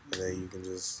subscription. And then you can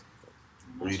just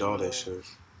read all that shit.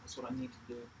 That's what I need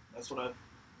to do. That's what I've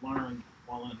learned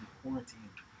while in quarantine.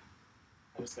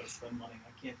 I just gotta spend money.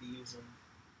 I can't be using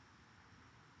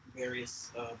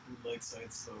various bootleg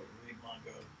sites to read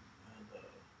manga and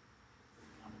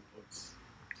comic books.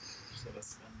 Just gotta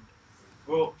spend.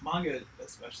 Well, manga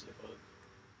especially, but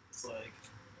it's like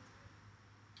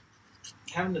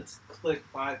having to click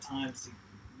 5 times to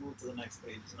move to the next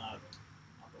page is not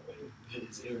the way.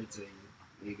 It's irritating.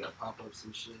 You got pop-ups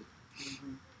and shit.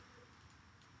 Mm-hmm.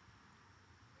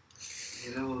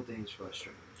 Yeah, that whole thing's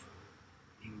frustrating.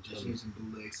 Even just using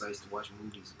bootleg sites to watch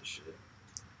movies and shit.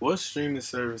 What streaming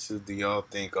services do y'all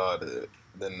think are the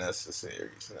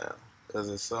necessaries now? Because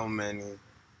there's so many.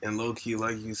 And low key,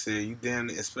 like you said, you damn,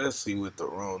 especially with the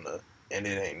Rona, and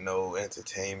it ain't no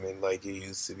entertainment like it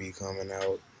used to be coming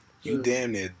out. You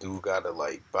damn near do gotta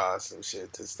like buy some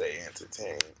shit to stay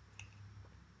entertained.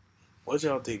 What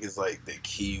y'all think is like the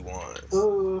key ones?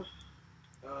 You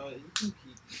can keep.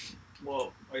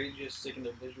 Well, are you just sticking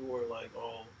to visual or like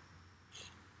all?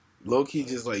 Low key,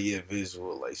 just like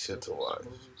visual, like shit to watch.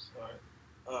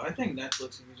 Alright. I think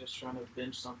Netflix. If you're just trying to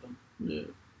binge something. Yeah.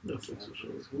 Netflix for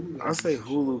shows. I say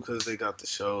Hulu because they got the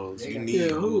shows. You need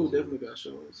Hulu definitely got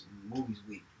shows. Movies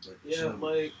week, but Yeah,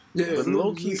 like but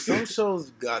low key, some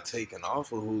shows got taken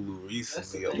off of Hulu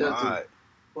recently a lot.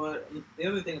 But the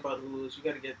other thing about Hulu is you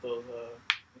got to get those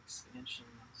extensions.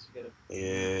 You gotta.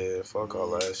 Yeah, fuck all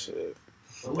that shit.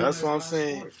 That's what I'm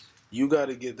saying. You got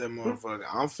to get that motherfucker.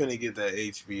 I'm finna get that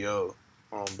HBO.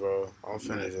 Bro. I'm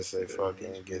finna just say fuck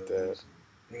it and get that.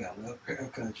 They got Love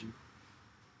Country.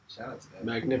 Shout out to that.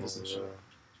 Magnificent show.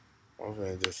 I'm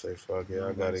finna just say fuck it.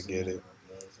 I gotta get it.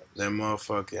 That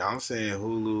motherfucker. I'm saying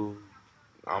Hulu.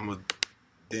 I'm a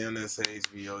damn near say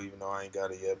HBO, even though I ain't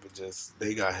got it yet. But just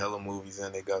they got hella movies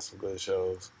and they got some good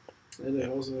shows. And they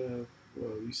also have,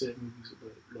 well, you said movies,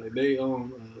 but like they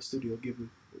own Studio Ghibli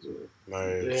as well.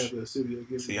 Merge. They have the Studio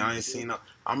Ghibli. See, I ain't seen no.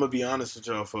 I'm gonna be honest with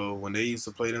y'all, for when they used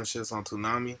to play them shits on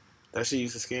Toonami, that shit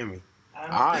used to scare me.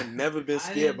 I never been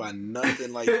scared by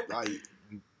nothing like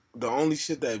the only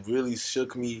shit that really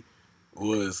shook me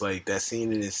was like that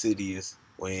scene in Insidious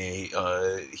when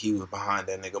he was behind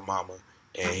that nigga mama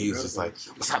and he was just like,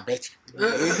 "What's up, bitch?"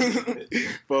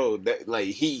 Bro, that like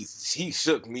he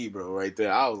shook me, bro, right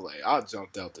there. I was like, I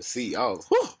jumped out the seat. I was,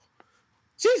 whew,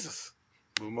 Jesus.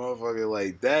 But motherfucker,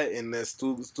 like that in that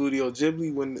Studio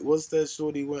Ghibli, when what's that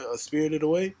shorty went Spirited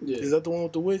Away? Yeah. Is that the one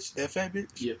with the witch? That fat bitch?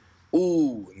 Yeah.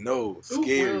 Ooh, no,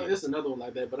 scary. Well, it's another one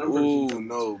like that, but I'm Ooh, pretty sure.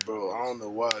 no, bro. I don't know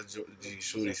why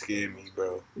Shorty scared me,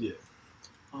 bro. Yeah.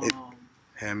 It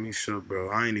had me shook, bro.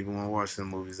 I ain't even want to watch them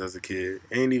movies as a kid.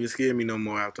 It ain't even scared me no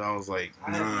more after I was like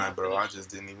 9, bro. I just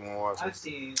didn't even want to watch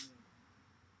it.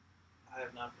 I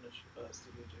have not finished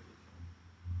Studio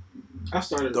Ghibli. I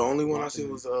started. The only one I seen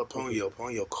was Ponyo.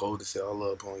 Ponyo cold as hell. I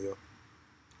love Ponyo.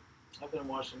 I've been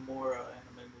watching more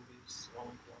anime movies all in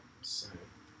one. Same.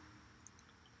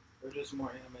 Or just more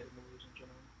animated movies in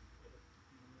general.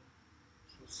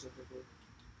 Specifically.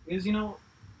 Because,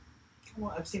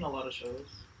 well, I've seen a lot of shows.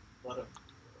 A lot of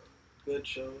good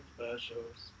shows, bad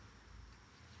shows.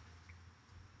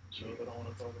 Shows I don't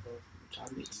want to talk about.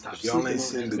 If y'all ain't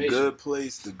seen The Good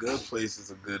Place, The Good Place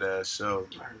is a good ass show.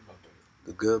 I heard about that.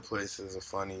 The Good Place is a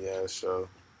funny ass show.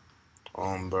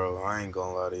 Bro, I ain't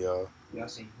gonna lie to y'all. Y'all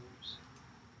seen Hoops?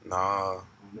 Nah.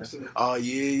 Oh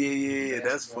yeah.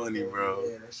 That's funny, bro.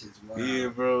 Yeah, that shit's wild. Yeah,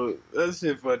 bro. That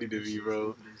shit funny to me,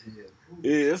 bro.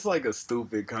 Yeah, it's like a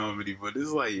stupid comedy, but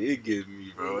it's like it gets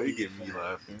me, bro. It get me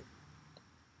laughing.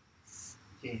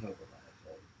 Can't help but laugh.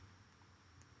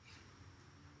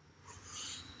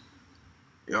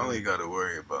 Y'all ain't gotta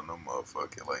worry about no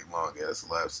motherfucking like long ass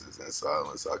lapses in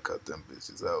silence. I cut them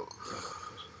bitches out.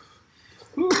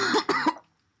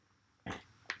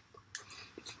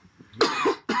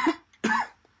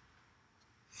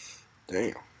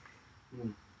 Damn.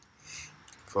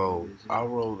 So I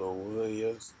rolled a wood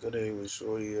yesterday with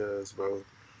shorty ass, bro.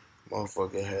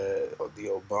 Motherfucker had the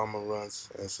Obama runs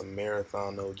and some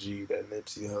marathon OG, that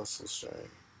Nipsey Hussle strain.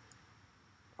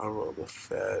 I rolled a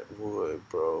fat wood,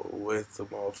 bro, with the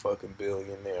motherfucking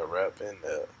billionaire rapping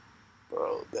there.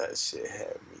 Bro, that shit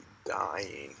had me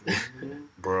dying.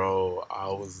 Bro, I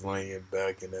was laying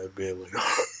back in that bed like,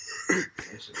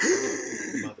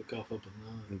 About to cough up a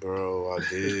line. bro, I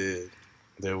did.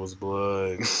 There was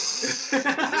blood.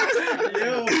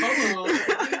 Yo,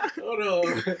 hold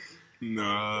on.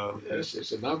 Nah. That shit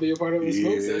should not be a part of a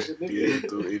smoke session, nigga. Yeah,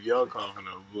 dude, if y'all coughing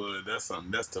up blood, that's something.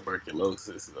 That's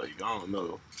tuberculosis. Like, I don't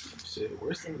know. Shit,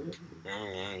 worse than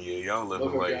that. Yeah, y'all living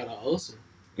Motherfucker like got an ulcer.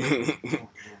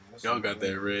 y'all got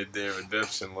that Red Dead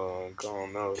Redemption lung. I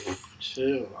don't know.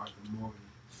 Chill.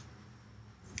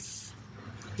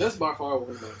 That's by far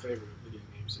one of my favorite video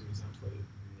game series I've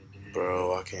played.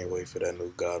 Bro, I can't wait for that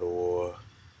new God of War.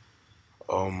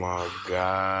 Oh my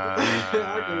God,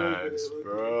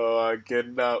 bro! I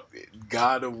cannot.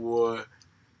 God of War,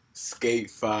 Skate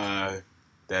 5,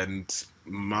 that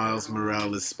Miles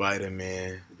Morales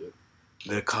Spider-Man,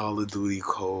 the Call of Duty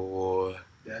Cold War.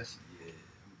 That's I'm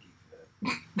geek for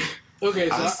that. Okay,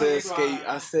 so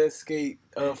I said Skate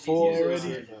 4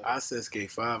 already. I said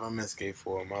Skate 5. I meant Skate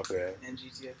 4. My bad. And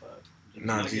GTA 5.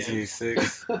 Not GTA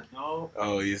 6. No.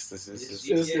 Oh, yes, It's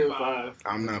It's still 5.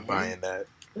 I'm not buying that.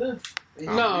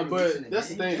 No, but that's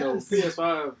the thing though.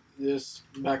 PS5 this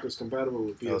backwards compatible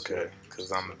with PS4. Okay,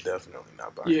 because I'm definitely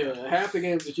not buying. Yeah, half the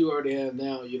games that you already have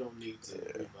now, you don't need to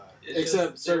rebuy.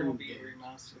 Except certain games.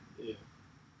 Remastered. Yeah.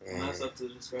 And that's up to the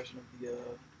discretion of the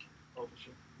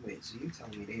publisher. Wait, so you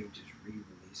telling me they were just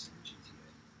re-releasing GTA?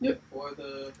 Yep. Or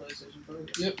the PlayStation 4?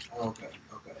 Yep. Okay.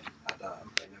 I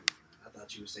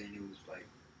thought you were saying it was like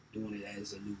doing it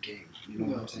as a new game. You know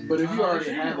what I'm saying? But if you already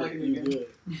treating have it like it, a new you game. good.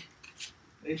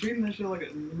 They treating that shit like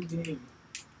a new game.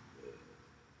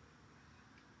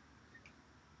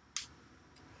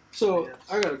 So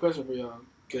I got a question for y'all.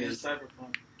 Yeah,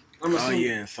 Cyberpunk. I'm assuming,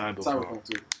 and Cyberpunk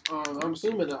too. I'm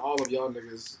assuming that all of y'all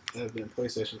niggas have been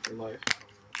PlayStation for life.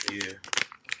 Yeah.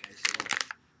 Okay, so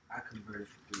I converted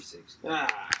from 360.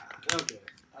 Okay.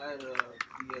 I had a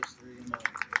PS3 and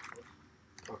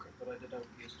Okay. but I did have a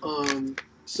PS3.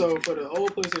 So for the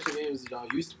old PlayStation games that y'all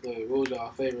used to play, what was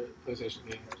y'all favorite PlayStation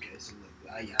game? Okay, so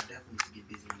look, I definitely used to get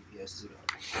busy on PS2 though.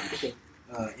 Okay.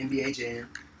 NBA Jam,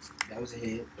 that was a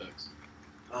hit. Thanks.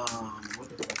 What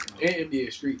the fuck? And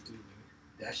NBA Street too, man.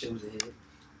 That shit was a hit.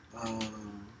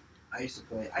 I used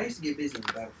to get busy on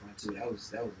Battlefront too. That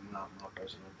was my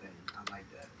personal thing. I like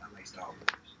that. I like Star Wars.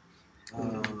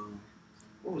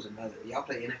 What was another? Y'all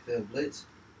play NFL Blitz?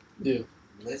 Yeah.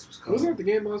 Blitz was cool. Was that the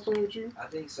game I was playing with you? I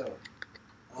think so.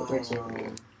 I think so.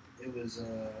 It was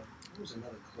what was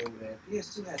another clue that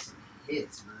PS2 had some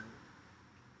hits,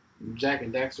 man. Jack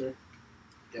and Daxter.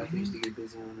 Definitely used to get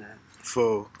busy on that.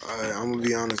 Alright, I'm gonna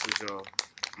be honest with y'all.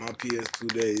 My PS2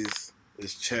 days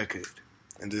is checkered.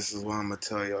 And this is why I'm gonna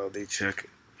tell y'all they checkered.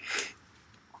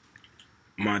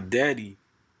 My daddy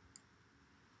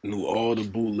knew all the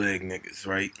bootleg niggas,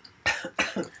 right?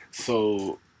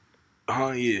 So,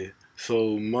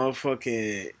 So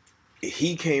motherfucking,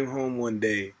 he came home one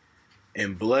day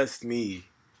and blessed me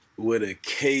with a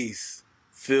case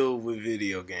filled with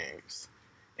video games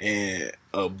and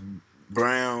a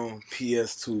brown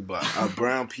PS2 box, a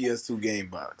brown PS2 game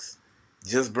box.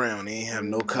 Just brown. They ain't have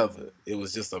no cover. It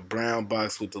was just a brown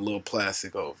box with a little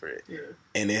plastic over it. Yeah.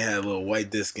 And it had a little white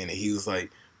disc in it. He was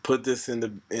like, put this in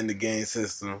the game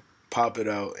system, pop it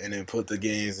out, and then put the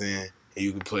games in, and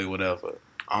you can play whatever.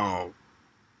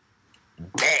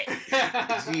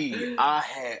 Gee, I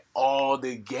had all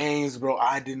the games, bro.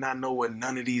 I did not know what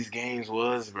none of these games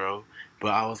was, bro.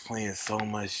 But I was playing so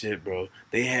much shit, bro.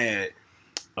 They had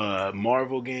a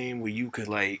Marvel game where you could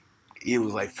it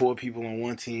was like 4 people on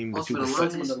one team, but you could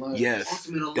yes,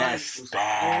 that's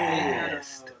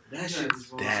fast. That shit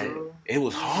was it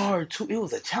was hard too. It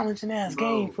was a challenging ass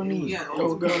game for me. Yeah, it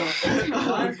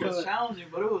was challenging,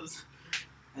 but it was.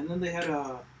 And then they had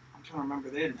I'm trying to remember.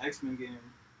 They had an X-Men game.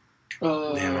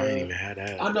 Damn, I didn't even have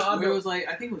that. I know. It was like,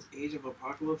 I think it was Age of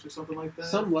Apocalypse or something like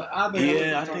that. I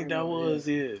think that was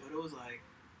it. But it was like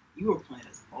you were playing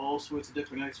as all sorts of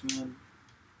different X-Men,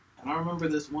 and I remember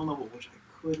this one level which I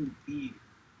couldn't beat.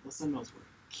 The Sentinels were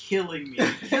killing me,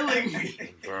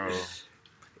 bro.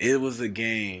 It was a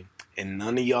game, and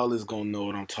none of y'all is gonna know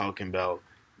what I'm talking about.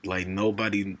 Like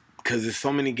nobody, because there's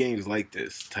so many games like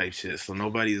this type shit, so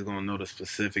nobody is gonna know the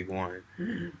specific one.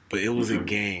 But it was a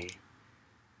game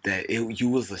that you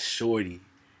was a shorty,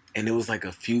 and it was like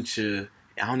a future.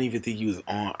 I don't even think you was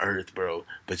on Earth, bro.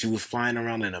 But you was flying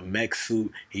around in a mech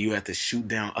suit, and you had to shoot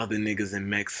down other niggas in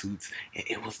mech suits, and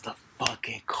it was the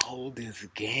fucking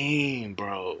coldest game,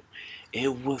 bro.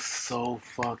 It was so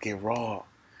fucking raw.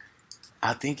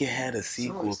 I think it had a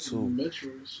sequel too.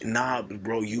 Nah,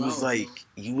 bro, you was like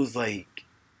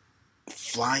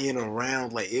flying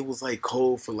around, like it was like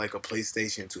cold for like a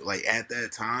PlayStation 2. Like at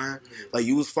that time, like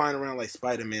you was flying around like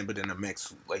Spider-Man, but in a mech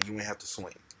suit. Like you ain't have to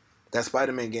swing. That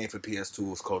Spider-Man game for PS2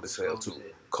 was cold as hell too.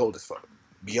 Cold as fuck.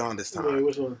 Beyond this time. Wait,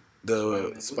 which one?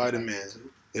 The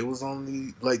Spider-Man. It was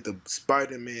only like the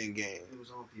Spider-Man game. It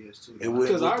was on PS2.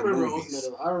 Because I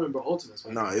remember Ultimate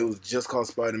Spider-Man. No, it was just called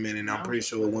Spider-Man, and I'm pretty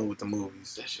sure it went with the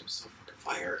movies. That shit was so fucking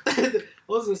fire.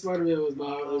 Ultimate Spider-Man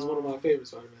was one of my favorite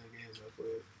Spider-Man games I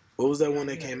played. What was that one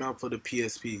that came out for the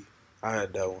PSP? I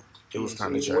had that one. It was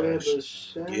kind of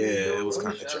trash. Yeah, it was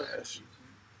kind of trash.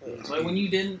 Like when you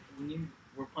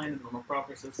were playing it on a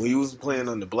proper system. When you was playing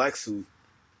on the black suit,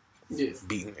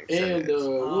 beating it. And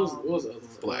what was the other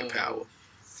one? Black Power.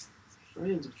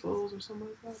 Friends and Foes or something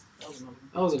like that?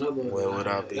 That was another one. Where would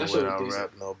I be without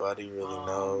rap? Nobody really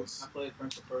knows. I played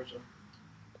Prince of Persia.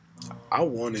 I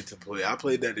wanted to play. I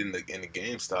played that in the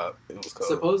GameStop. It was cool.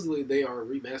 Supposedly they are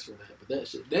remastering that, but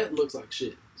that looks like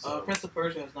shit. So. Prince of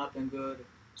Persia has not been good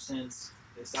since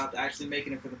they stopped actually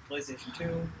making it for the PlayStation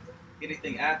 2.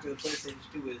 Anything after the PlayStation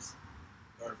 2 is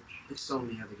garbage. There's so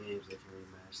many other games that can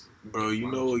remaster. Bro,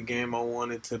 you know what game I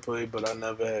wanted to play, but I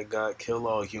never had got Kill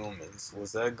All Humans.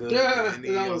 Was that good? Yeah, Any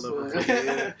of that y'all was ever fun. played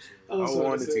it? I was fun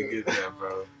wanted as to hell. get that,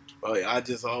 bro. Like, I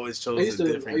just always I chose used a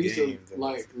to, different game.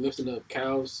 like lifting up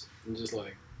cows and just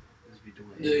like Just be doing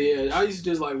yeah. I used to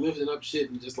just like lifting up shit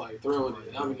and just like throwing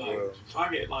it. I'd be like,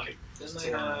 fuck it, like Then they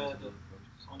had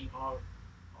Tony Hawk.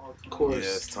 Of course.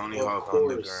 Yes, Tony Of Hawk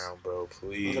course. Underground, bro.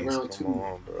 Please, Underground come 2.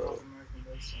 on, bro.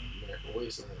 American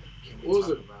Wasteland. Can What was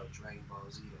talk it? about Dragon Ball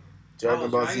Z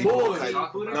Dragon Ball Z Boy.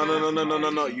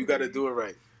 Budokai. No. You gotta do it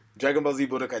right. Dragon Ball Z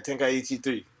Budokai Tenkaichi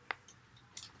 3.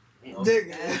 though?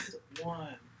 Best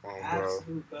one. Oh, bro.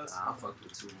 Absolute best Nah, I one. fucked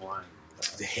with 2 more.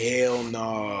 Hell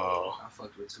no. I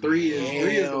fucked with 2 Three more. is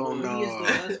the Hell one. no. Three is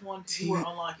the best one because you were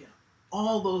unlocking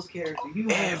all those characters. You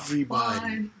had to Everybody.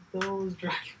 find those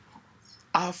Dragon Balls.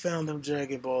 I found them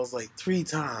Dragon Balls like 3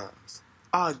 times.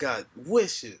 I got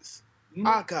wishes. You know,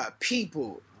 I got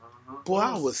people. Uh-huh. Boy,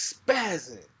 I was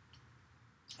spazzing.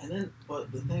 and then,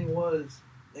 but the thing was,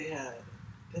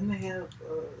 didn't they have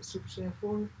Super Saiyan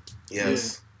 4?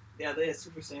 Yes. Yeah, they had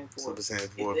Super Saiyan 4. Super Saiyan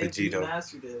 4 If they Vegito.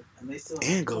 remastered it, and they still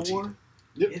And had 4, Gogeta.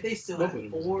 Yep. if they still Both had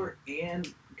of them. 4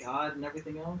 and God and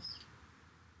everything else.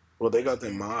 Well, they got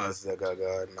them mods that got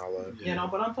God and all that. You know,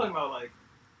 but I'm talking about like,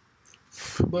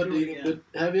 But Yeah.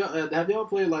 have y'all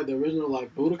played like the original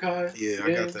like Budokai? Yeah, I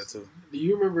games? got that too. Do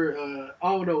you remember? I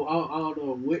don't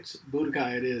know which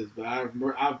Budokai it is, but I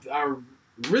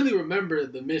really remember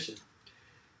the mission.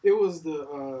 It was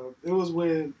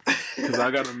when Because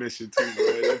I got a mission too, bro.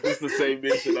 If it's the same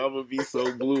mission, I'm going to be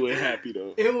so blue and happy,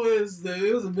 though. it was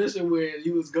a mission where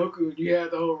you was Goku and you had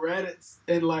the whole Raditz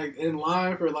and like in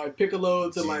line for like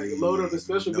Piccolo to like load up his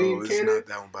special beam it's cannon. not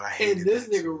that one, but I hated And this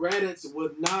that nigga too. Raditz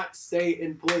would not stay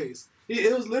in place.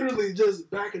 It was literally just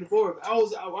back and forth.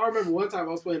 I remember one time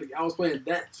I was playing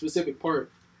that specific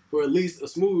part for at least a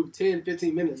smooth 10,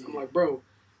 15 minutes. I'm like, bro,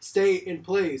 stay in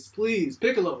place, please.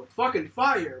 Piccolo, fucking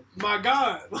fire. My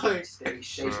God. Like, Stay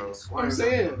shaking Bro. and squirming. I'm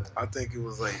saying. I think it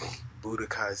was like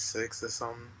Budokai 6 or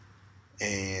something.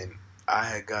 And I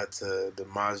had got to the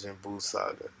Majin Buu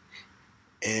saga.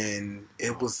 And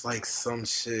it was like some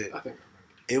shit. I think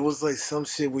It was like some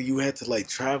shit where you had to like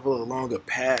travel along a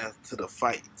path to the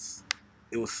fights.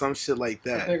 It was some shit like I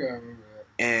that. think I remember that.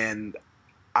 And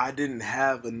I didn't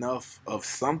have enough of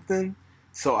something,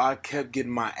 so I kept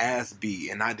getting my ass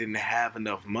beat, and I didn't have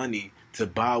enough money to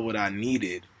buy what I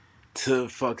needed to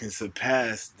fucking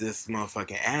surpass this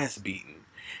motherfucking ass beating.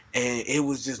 And it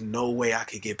was just no way I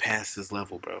could get past this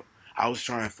level, bro. I was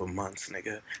trying for months,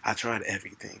 nigga. I tried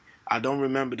everything. I don't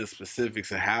remember the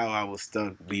specifics of how I was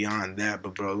stuck beyond that,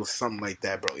 but bro, it was something like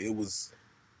that, bro. It was...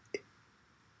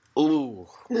 Ooh.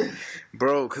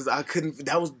 Bro, because I couldn't...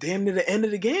 That was damn near the end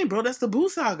of the game, bro. That's the Buu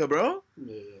saga, bro.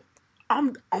 Yeah.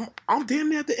 I'm damn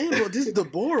near at the end, bro. This is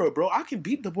Deborah, bro. I can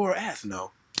beat Deborah ass.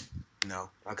 No,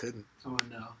 I couldn't. Oh,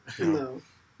 no. No.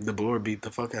 Deborah beat the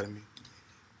fuck out of me.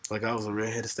 Like I was a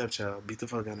redheaded stepchild. Beat the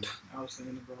fuck out of me. I was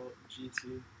thinking about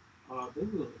GT.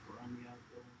 They look grimy out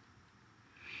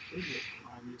there.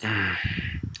 They look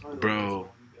grimy. Bro.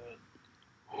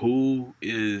 Who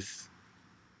is...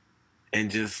 And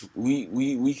just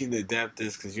we can adapt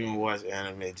this because you don't watch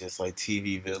anime, just like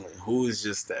TV villain. Who is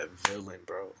just that villain,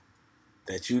 bro?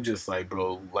 That you just like,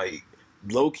 bro, like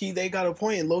low key they got a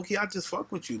point, and low key I just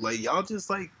fuck with you. Like y'all just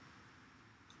like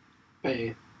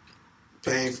Pain.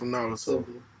 Pain from Naruto.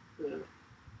 Simple. Yeah.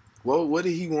 Well, what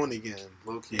did he want again,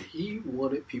 low key? He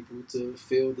wanted people to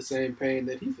feel the same pain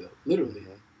that he felt. Literally.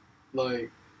 Like,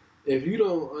 if you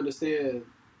don't understand,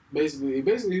 basically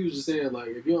he was just saying, like,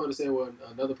 if you don't understand where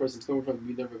another person's coming from,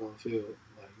 you're never going to feel, like, you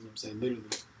know what I'm saying, literally.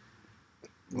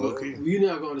 Low key. You're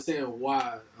not going to understand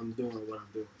why I'm doing what I'm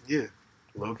doing. Yeah,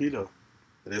 low key though.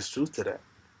 There's truth to that.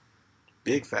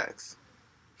 Big facts.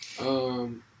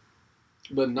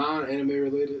 But non-anime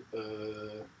related,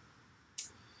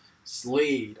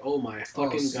 Slade. Oh my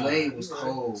fucking Slade god. was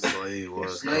cold. Slade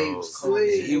was Slade cold. was cold.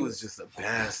 Slade. He was just a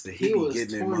bastard. He be was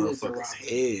getting in tormented motherfuckers' Rocket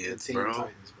heads, in Teen bro.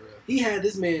 Titans, bro. He had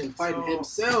this man fighting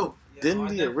himself.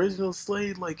 Didn't the original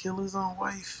Slade like kill his own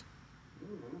wife?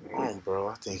 Oh, bro,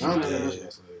 I think he I don't know.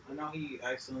 did. I know he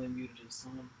accidentally muted his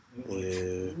son. Yeah.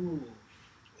 Ooh.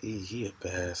 He a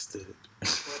bastard.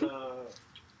 But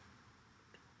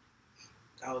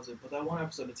that was it. But that one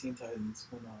episode of Teen Titans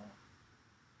when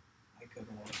I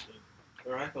couldn't watch it,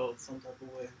 or I felt some type of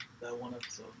way. That one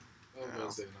episode. I was about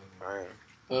to say another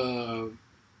I am. one.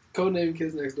 Codename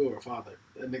Kids Next Door, father.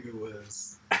 That nigga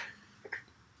was.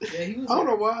 Yeah, he was. I don't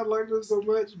know why I liked him so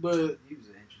much, but He was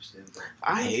an interesting.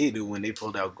 I hated when they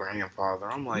pulled out Grandfather.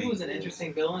 I'm like, He was an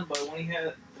interesting villain, but when they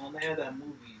had that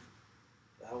movie,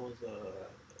 that was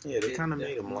yeah, they kind of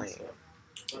made him lame.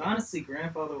 But honestly,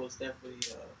 Grandfather was definitely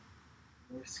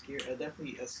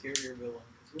definitely a scarier villain.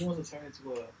 Because who wants to turn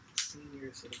into a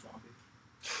senior citizen zombie?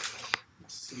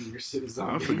 Senior citizen.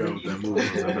 I forgot what that movie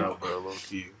was about, bro. Low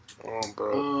key.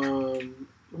 Bro.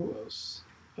 Who else?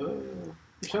 I'm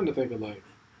trying to think of like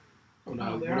when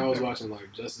I was watching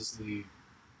like Justice League.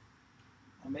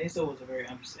 Amazo was a very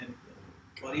understanding villain,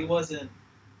 but he wasn't.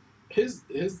 His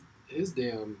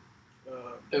damn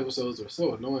episodes were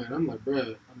so annoying. I'm like,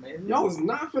 bruh, y'all was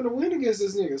not finna win against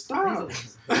this nigga. Stop.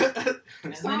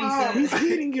 And then he said, he's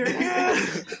beating your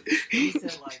ass. He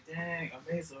said, like, dang,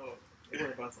 Amazo, they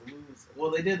were about to lose.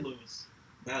 Well, they did lose.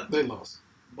 They lost.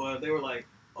 But they were like,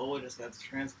 oh, it just got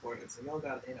transported. So y'all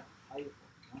got in a fight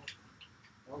for nothing.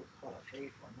 Y'all caught a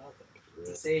fate for nothing.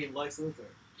 To save Lex Luthor.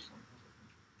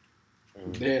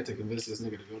 They had to convince this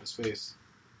nigga to go to space.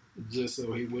 Just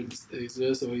so he would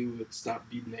stop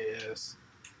beating their ass.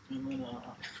 And then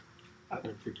I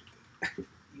never figured that.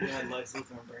 You had Lex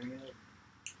Luthor and Brainiac.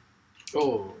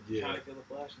 Oh yeah. Trying to kill the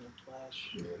Flash and the Flash.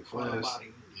 Yeah, Flash.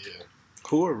 Body. Yeah.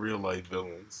 Who are real life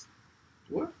villains?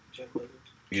 What? Jeff Bezos.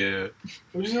 Yeah.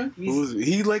 What you say?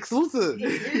 He Lex Luthor.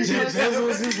 Jeff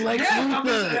Bezos is Lex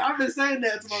Luthor. I've been saying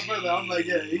that to my brother. I'm like,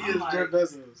 yeah, he is Jeff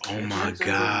Bezos. Oh my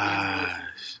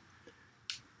gosh.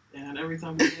 And every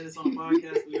time we did this on the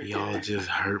podcast, Y'all just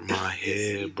hurt my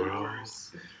head, bro.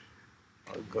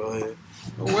 Go ahead.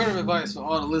 A word of advice for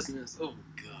all the listeners. Oh,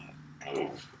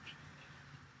 God.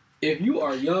 If you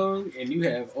are young and you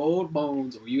have old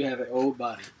bones or you have an old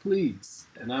body, please,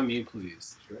 and I mean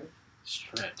please,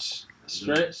 stretch.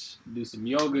 Do some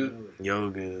yoga.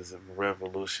 Yoga is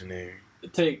revolutionary.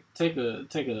 Take a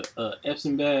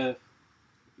Epsom bath.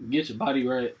 Get your body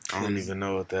right. I don't even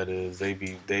know what that is.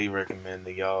 They recommend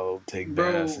that y'all take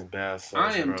baths and bath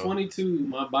salts. I am 22.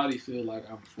 My body feel like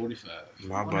I'm 45.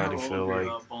 My body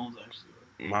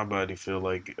feel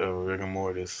like rigor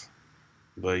mortis.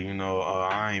 But you know,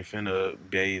 I ain't finna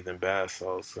bathe in bath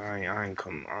salts. I ain't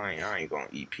gonna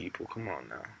eat people. Come on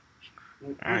now.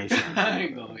 I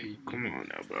ain't gonna eat. Come on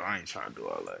now, bro. I ain't trying to do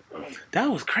all that.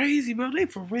 That was crazy, bro. They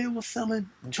for real was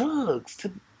selling drugs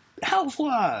to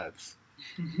housewives.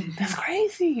 That's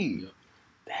crazy. Yep.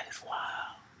 That is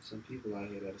wild. Some people out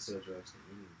here that sell drugs to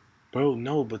me. Bro,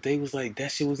 no, but they was like,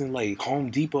 that shit was in like Home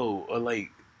Depot or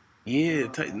like,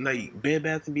 like Bed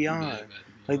Bath & Beyond.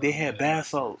 Like they had bath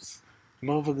salts.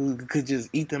 Motherfuckers could just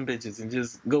eat them bitches and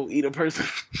just go eat a person.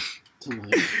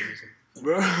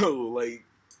 Bro, like.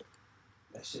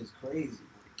 That shit's crazy.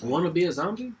 Want to be a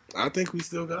zombie? I think we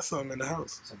still got something in the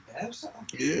house. Some bath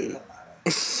salts? Yeah.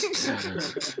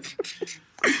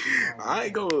 I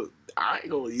ain't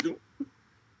gonna eat them.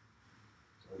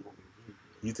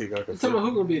 You think I can? Tell me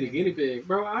who gonna be the guinea pig,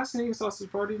 bro? I seen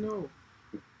Sausage Party. No,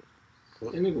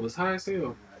 that nigga was high as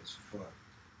hell. Nice fuck,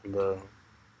 bro.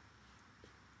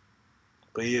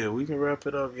 But yeah, we can wrap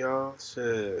it up, y'all.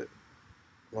 Shit,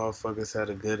 motherfuckers had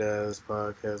a good ass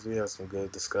podcast. We had some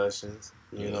good discussions.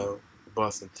 You know,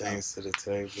 brought some things to the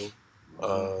table.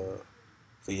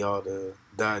 For y'all to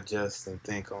digest and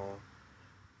think on.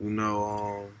 You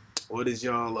know, what is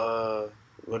y'all,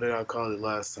 what did I call it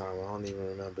last time? I don't even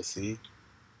remember. See?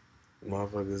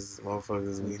 Motherfuckers,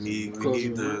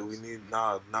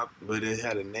 but it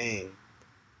had a name.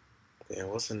 Damn,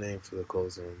 what's the name for the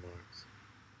closing remarks?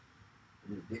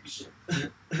 Benediction.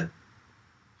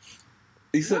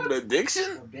 You said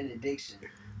benediction? A benediction.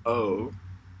 Oh.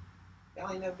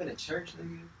 Y'all ain't never been to church,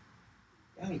 nigga?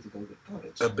 Y'all need to go to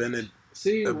church.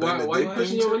 See, why you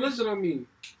pushing your religion on me?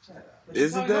 Shut up.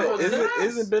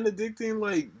 Isn't Benedictine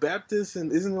like Baptist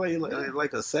and isn't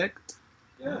like a sect?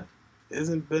 Yeah.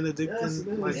 Isn't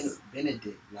Benedictine like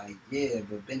Benedict? Like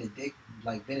but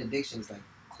benediction is like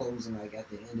closing like at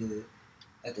the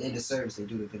end of service they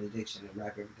do the benediction and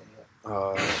wrap everything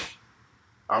up.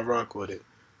 I rock with it.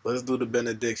 Let's do the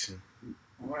benediction.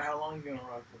 I wonder how long you gonna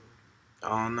rock with it? I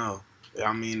don't know.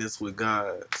 I mean, it's with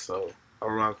God, so I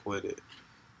rock with it.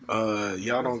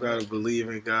 Y'all don't gotta believe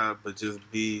in God, but just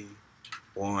be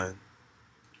one.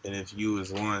 And if you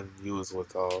is one, you is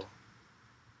with all.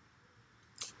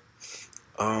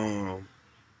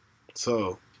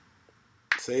 So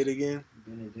say it again.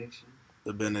 Benediction.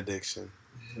 The benediction.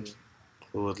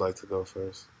 Who would like to go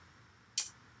first?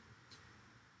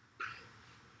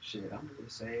 Shit, I'm gonna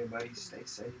just say everybody stay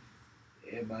safe.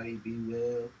 Everybody be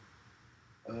well.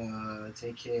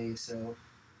 Take care of yourself.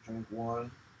 Drink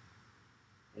water.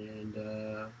 And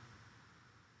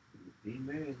be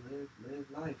merry, live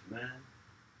life, man.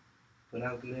 Put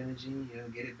out good energy, you'll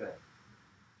get it back.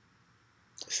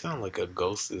 It sounds like a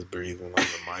ghost is breathing on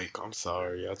the mic. I'm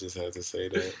sorry, I just had to say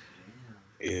that.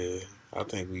 Damn. Yeah, I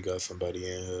think we got somebody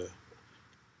in here.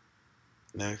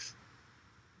 Next.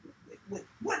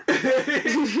 What?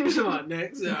 Come on,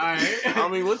 next. All right. I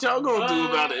mean, what y'all gonna do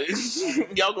about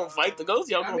it? Y'all gonna fight the ghost?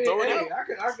 Y'all gonna throw it out?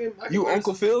 I can You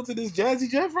Uncle Phil to this Jazzy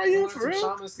Jeff right here, for real?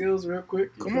 Shaman skills real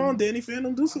quick. Come on, Danny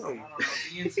Phantom, do I something. don't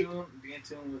know. Be in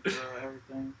tune with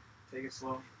everything. Take it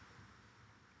slow.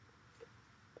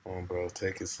 Come on, bro.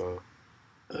 Take it slow.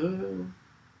 So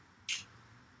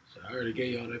I already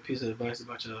gave y'all that piece of advice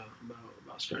about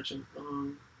stretching.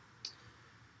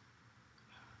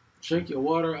 Drink your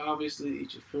water, obviously.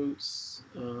 Eat your fruits.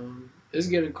 It's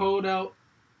getting cold out,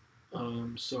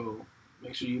 so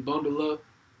make sure you bundle up.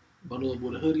 Bundle up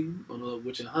with a hoodie. Bundle up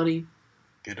with your honey.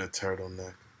 Get a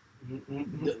turtleneck.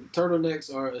 The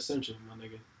turtlenecks are essential, my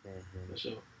nigga. Mm-hmm. For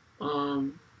sure.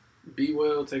 Be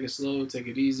well. Take it slow. Take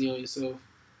it easy on yourself.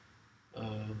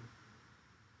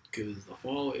 Because the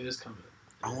fall is coming.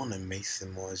 I want a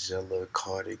Mason Margiela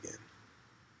cardigan.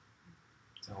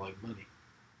 Sound like money.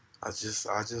 I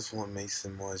just want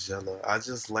Mason Margiela. I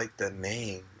just like the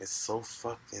name. It's so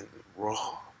fucking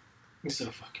raw. It's so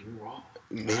fucking raw.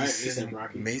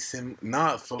 Mason,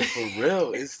 nah, for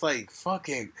real. It's like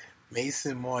fucking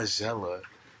Mason Margiela.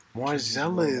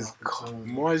 Margiela is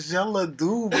Margiela,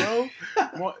 dude,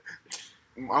 bro.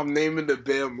 I'm naming the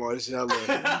bear Margiela.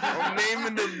 I'm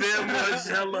naming the bear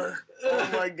Margiela. Oh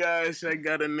my gosh, I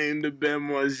gotta name the bear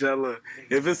Margiela.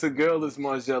 If it's a girl, it's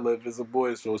Margiela. If it's a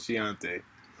boy, it's Rosciante. Okay.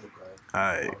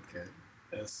 Alright. Okay.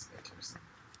 That's interesting.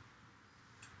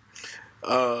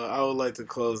 I would like to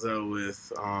close out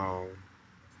with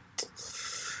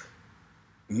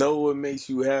know what makes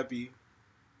you happy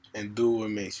and do what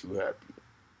makes you happy.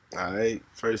 Alright?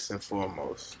 First and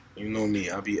foremost. You know me,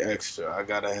 I be extra. I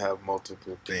gotta have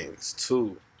multiple things.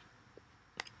 2,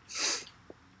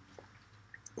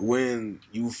 when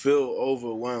you feel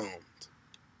overwhelmed,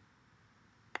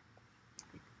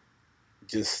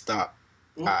 just stop.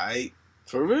 Alright?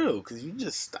 For real, cause you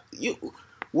just stop.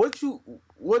 What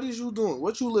is you doing?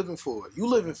 What you living for? You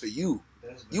living for you.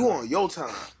 You on your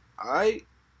time. Alright?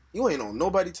 You ain't on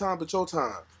nobody time but your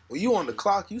time. When you on the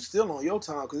clock, you still on your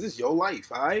time because it's your life,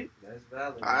 alright? That's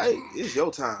valid. Alright? It's your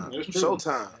time. That's It's true.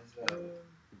 showtime.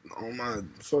 On my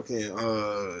fucking,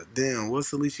 damn,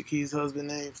 what's Alicia Keys' husband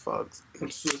name? Fuck.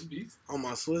 Swiss Beats. On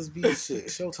my Swiss Beats shit.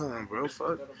 Showtime, bro.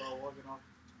 Fuck. Forgot about walking off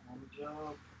on the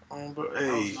job. On bro. I was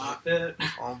Hey. not fit.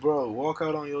 On bro. Walk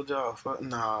out on your job. Fuck.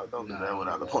 Nah, don't do that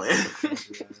without a plan.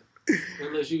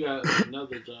 Unless you got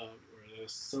another job where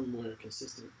there's somewhere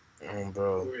consistent. On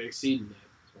bro. We're exceeding that.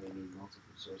 So we need multiple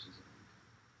sources of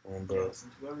income. On bro. Yeah,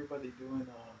 since everybody doing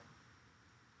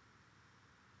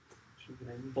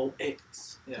Bolt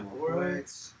X. yeah,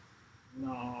 Forex.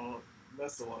 no,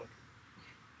 that's the one.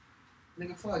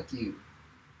 Nigga, fuck you.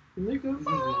 Nigga.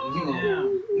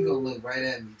 You gonna look right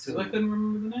at me too. I couldn't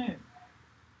remember the name.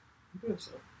 Good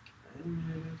so.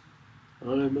 How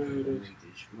was money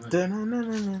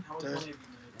made?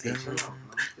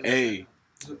 Hey,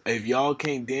 if y'all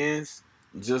can't dance,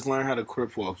 just learn how to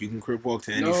crip walk. You can crip walk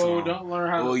to any No, song. don't learn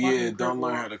how to Oh yeah, fucking don't crip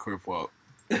learn walk. how to crip walk.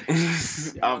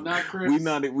 Y'all not Crips.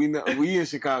 We in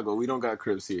Chicago. We don't got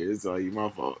Crips here. It's all you, my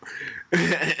fault.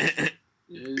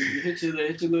 You hit your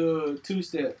little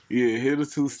two-step. Yeah, hit a Little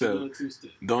two-step.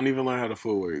 two-step. Don't even learn how to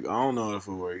footwork. I don't know how to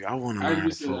footwork. I want to I learn how to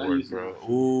used to, footwork, bro.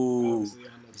 Ooh, Obviously, I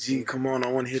know. gee, come on!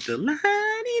 I want to hit the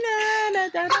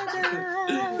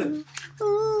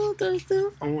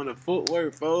I want to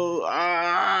footwork, folks.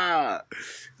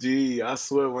 Gee, I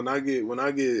swear when I get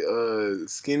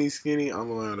skinny, I'm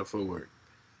gonna learn how to footwork.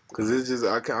 Cause it's just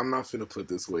I'm not finna put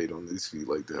this weight on these feet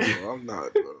like that, bro. I'm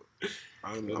not, bro.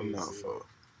 I'm not, folks.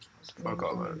 Fuck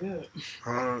all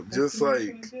that. Just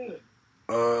like,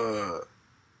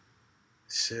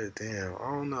 shit, damn,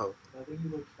 I don't know. I think you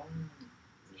look fine.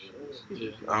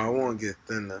 Yeah. I want to get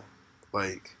thinner,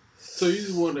 like. So you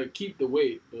just want to keep the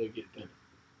weight, but get thinner.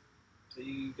 So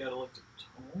you gotta look to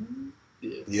tone?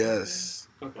 Yeah. Yes,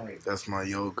 Okay. that's my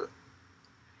yoga.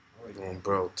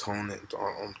 Bro, tone it.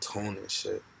 I'm toning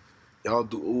shit. Y'all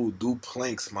do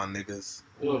planks, my niggas.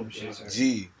 Oh, shit.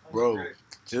 Gee, bro,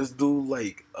 just do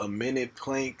like a minute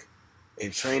plank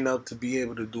and train up to be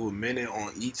able to do a minute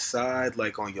on each side,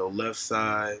 like on your left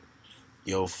side,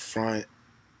 your front,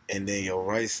 and then your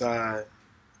right side,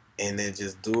 and then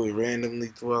just do it randomly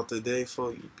throughout the day.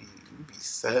 For you be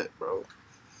set, bro.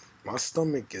 My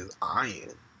stomach is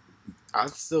iron. I'm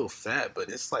still fat, but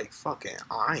it's like fucking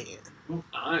iron.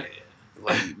 I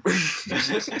Like,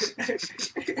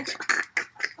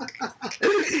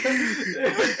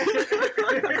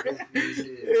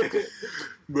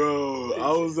 bro,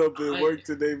 I was up at work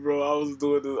today, bro. I was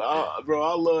doing this, bro.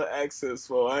 I love accents,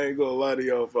 bro. I ain't gonna lie to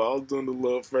y'all, bro. I was doing the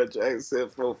little French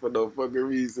accent for no fucking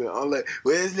reason. I'm like,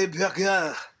 where's the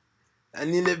burger? I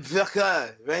need a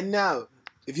vodka right now.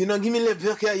 If you don't give me the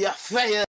vodka, you're fired.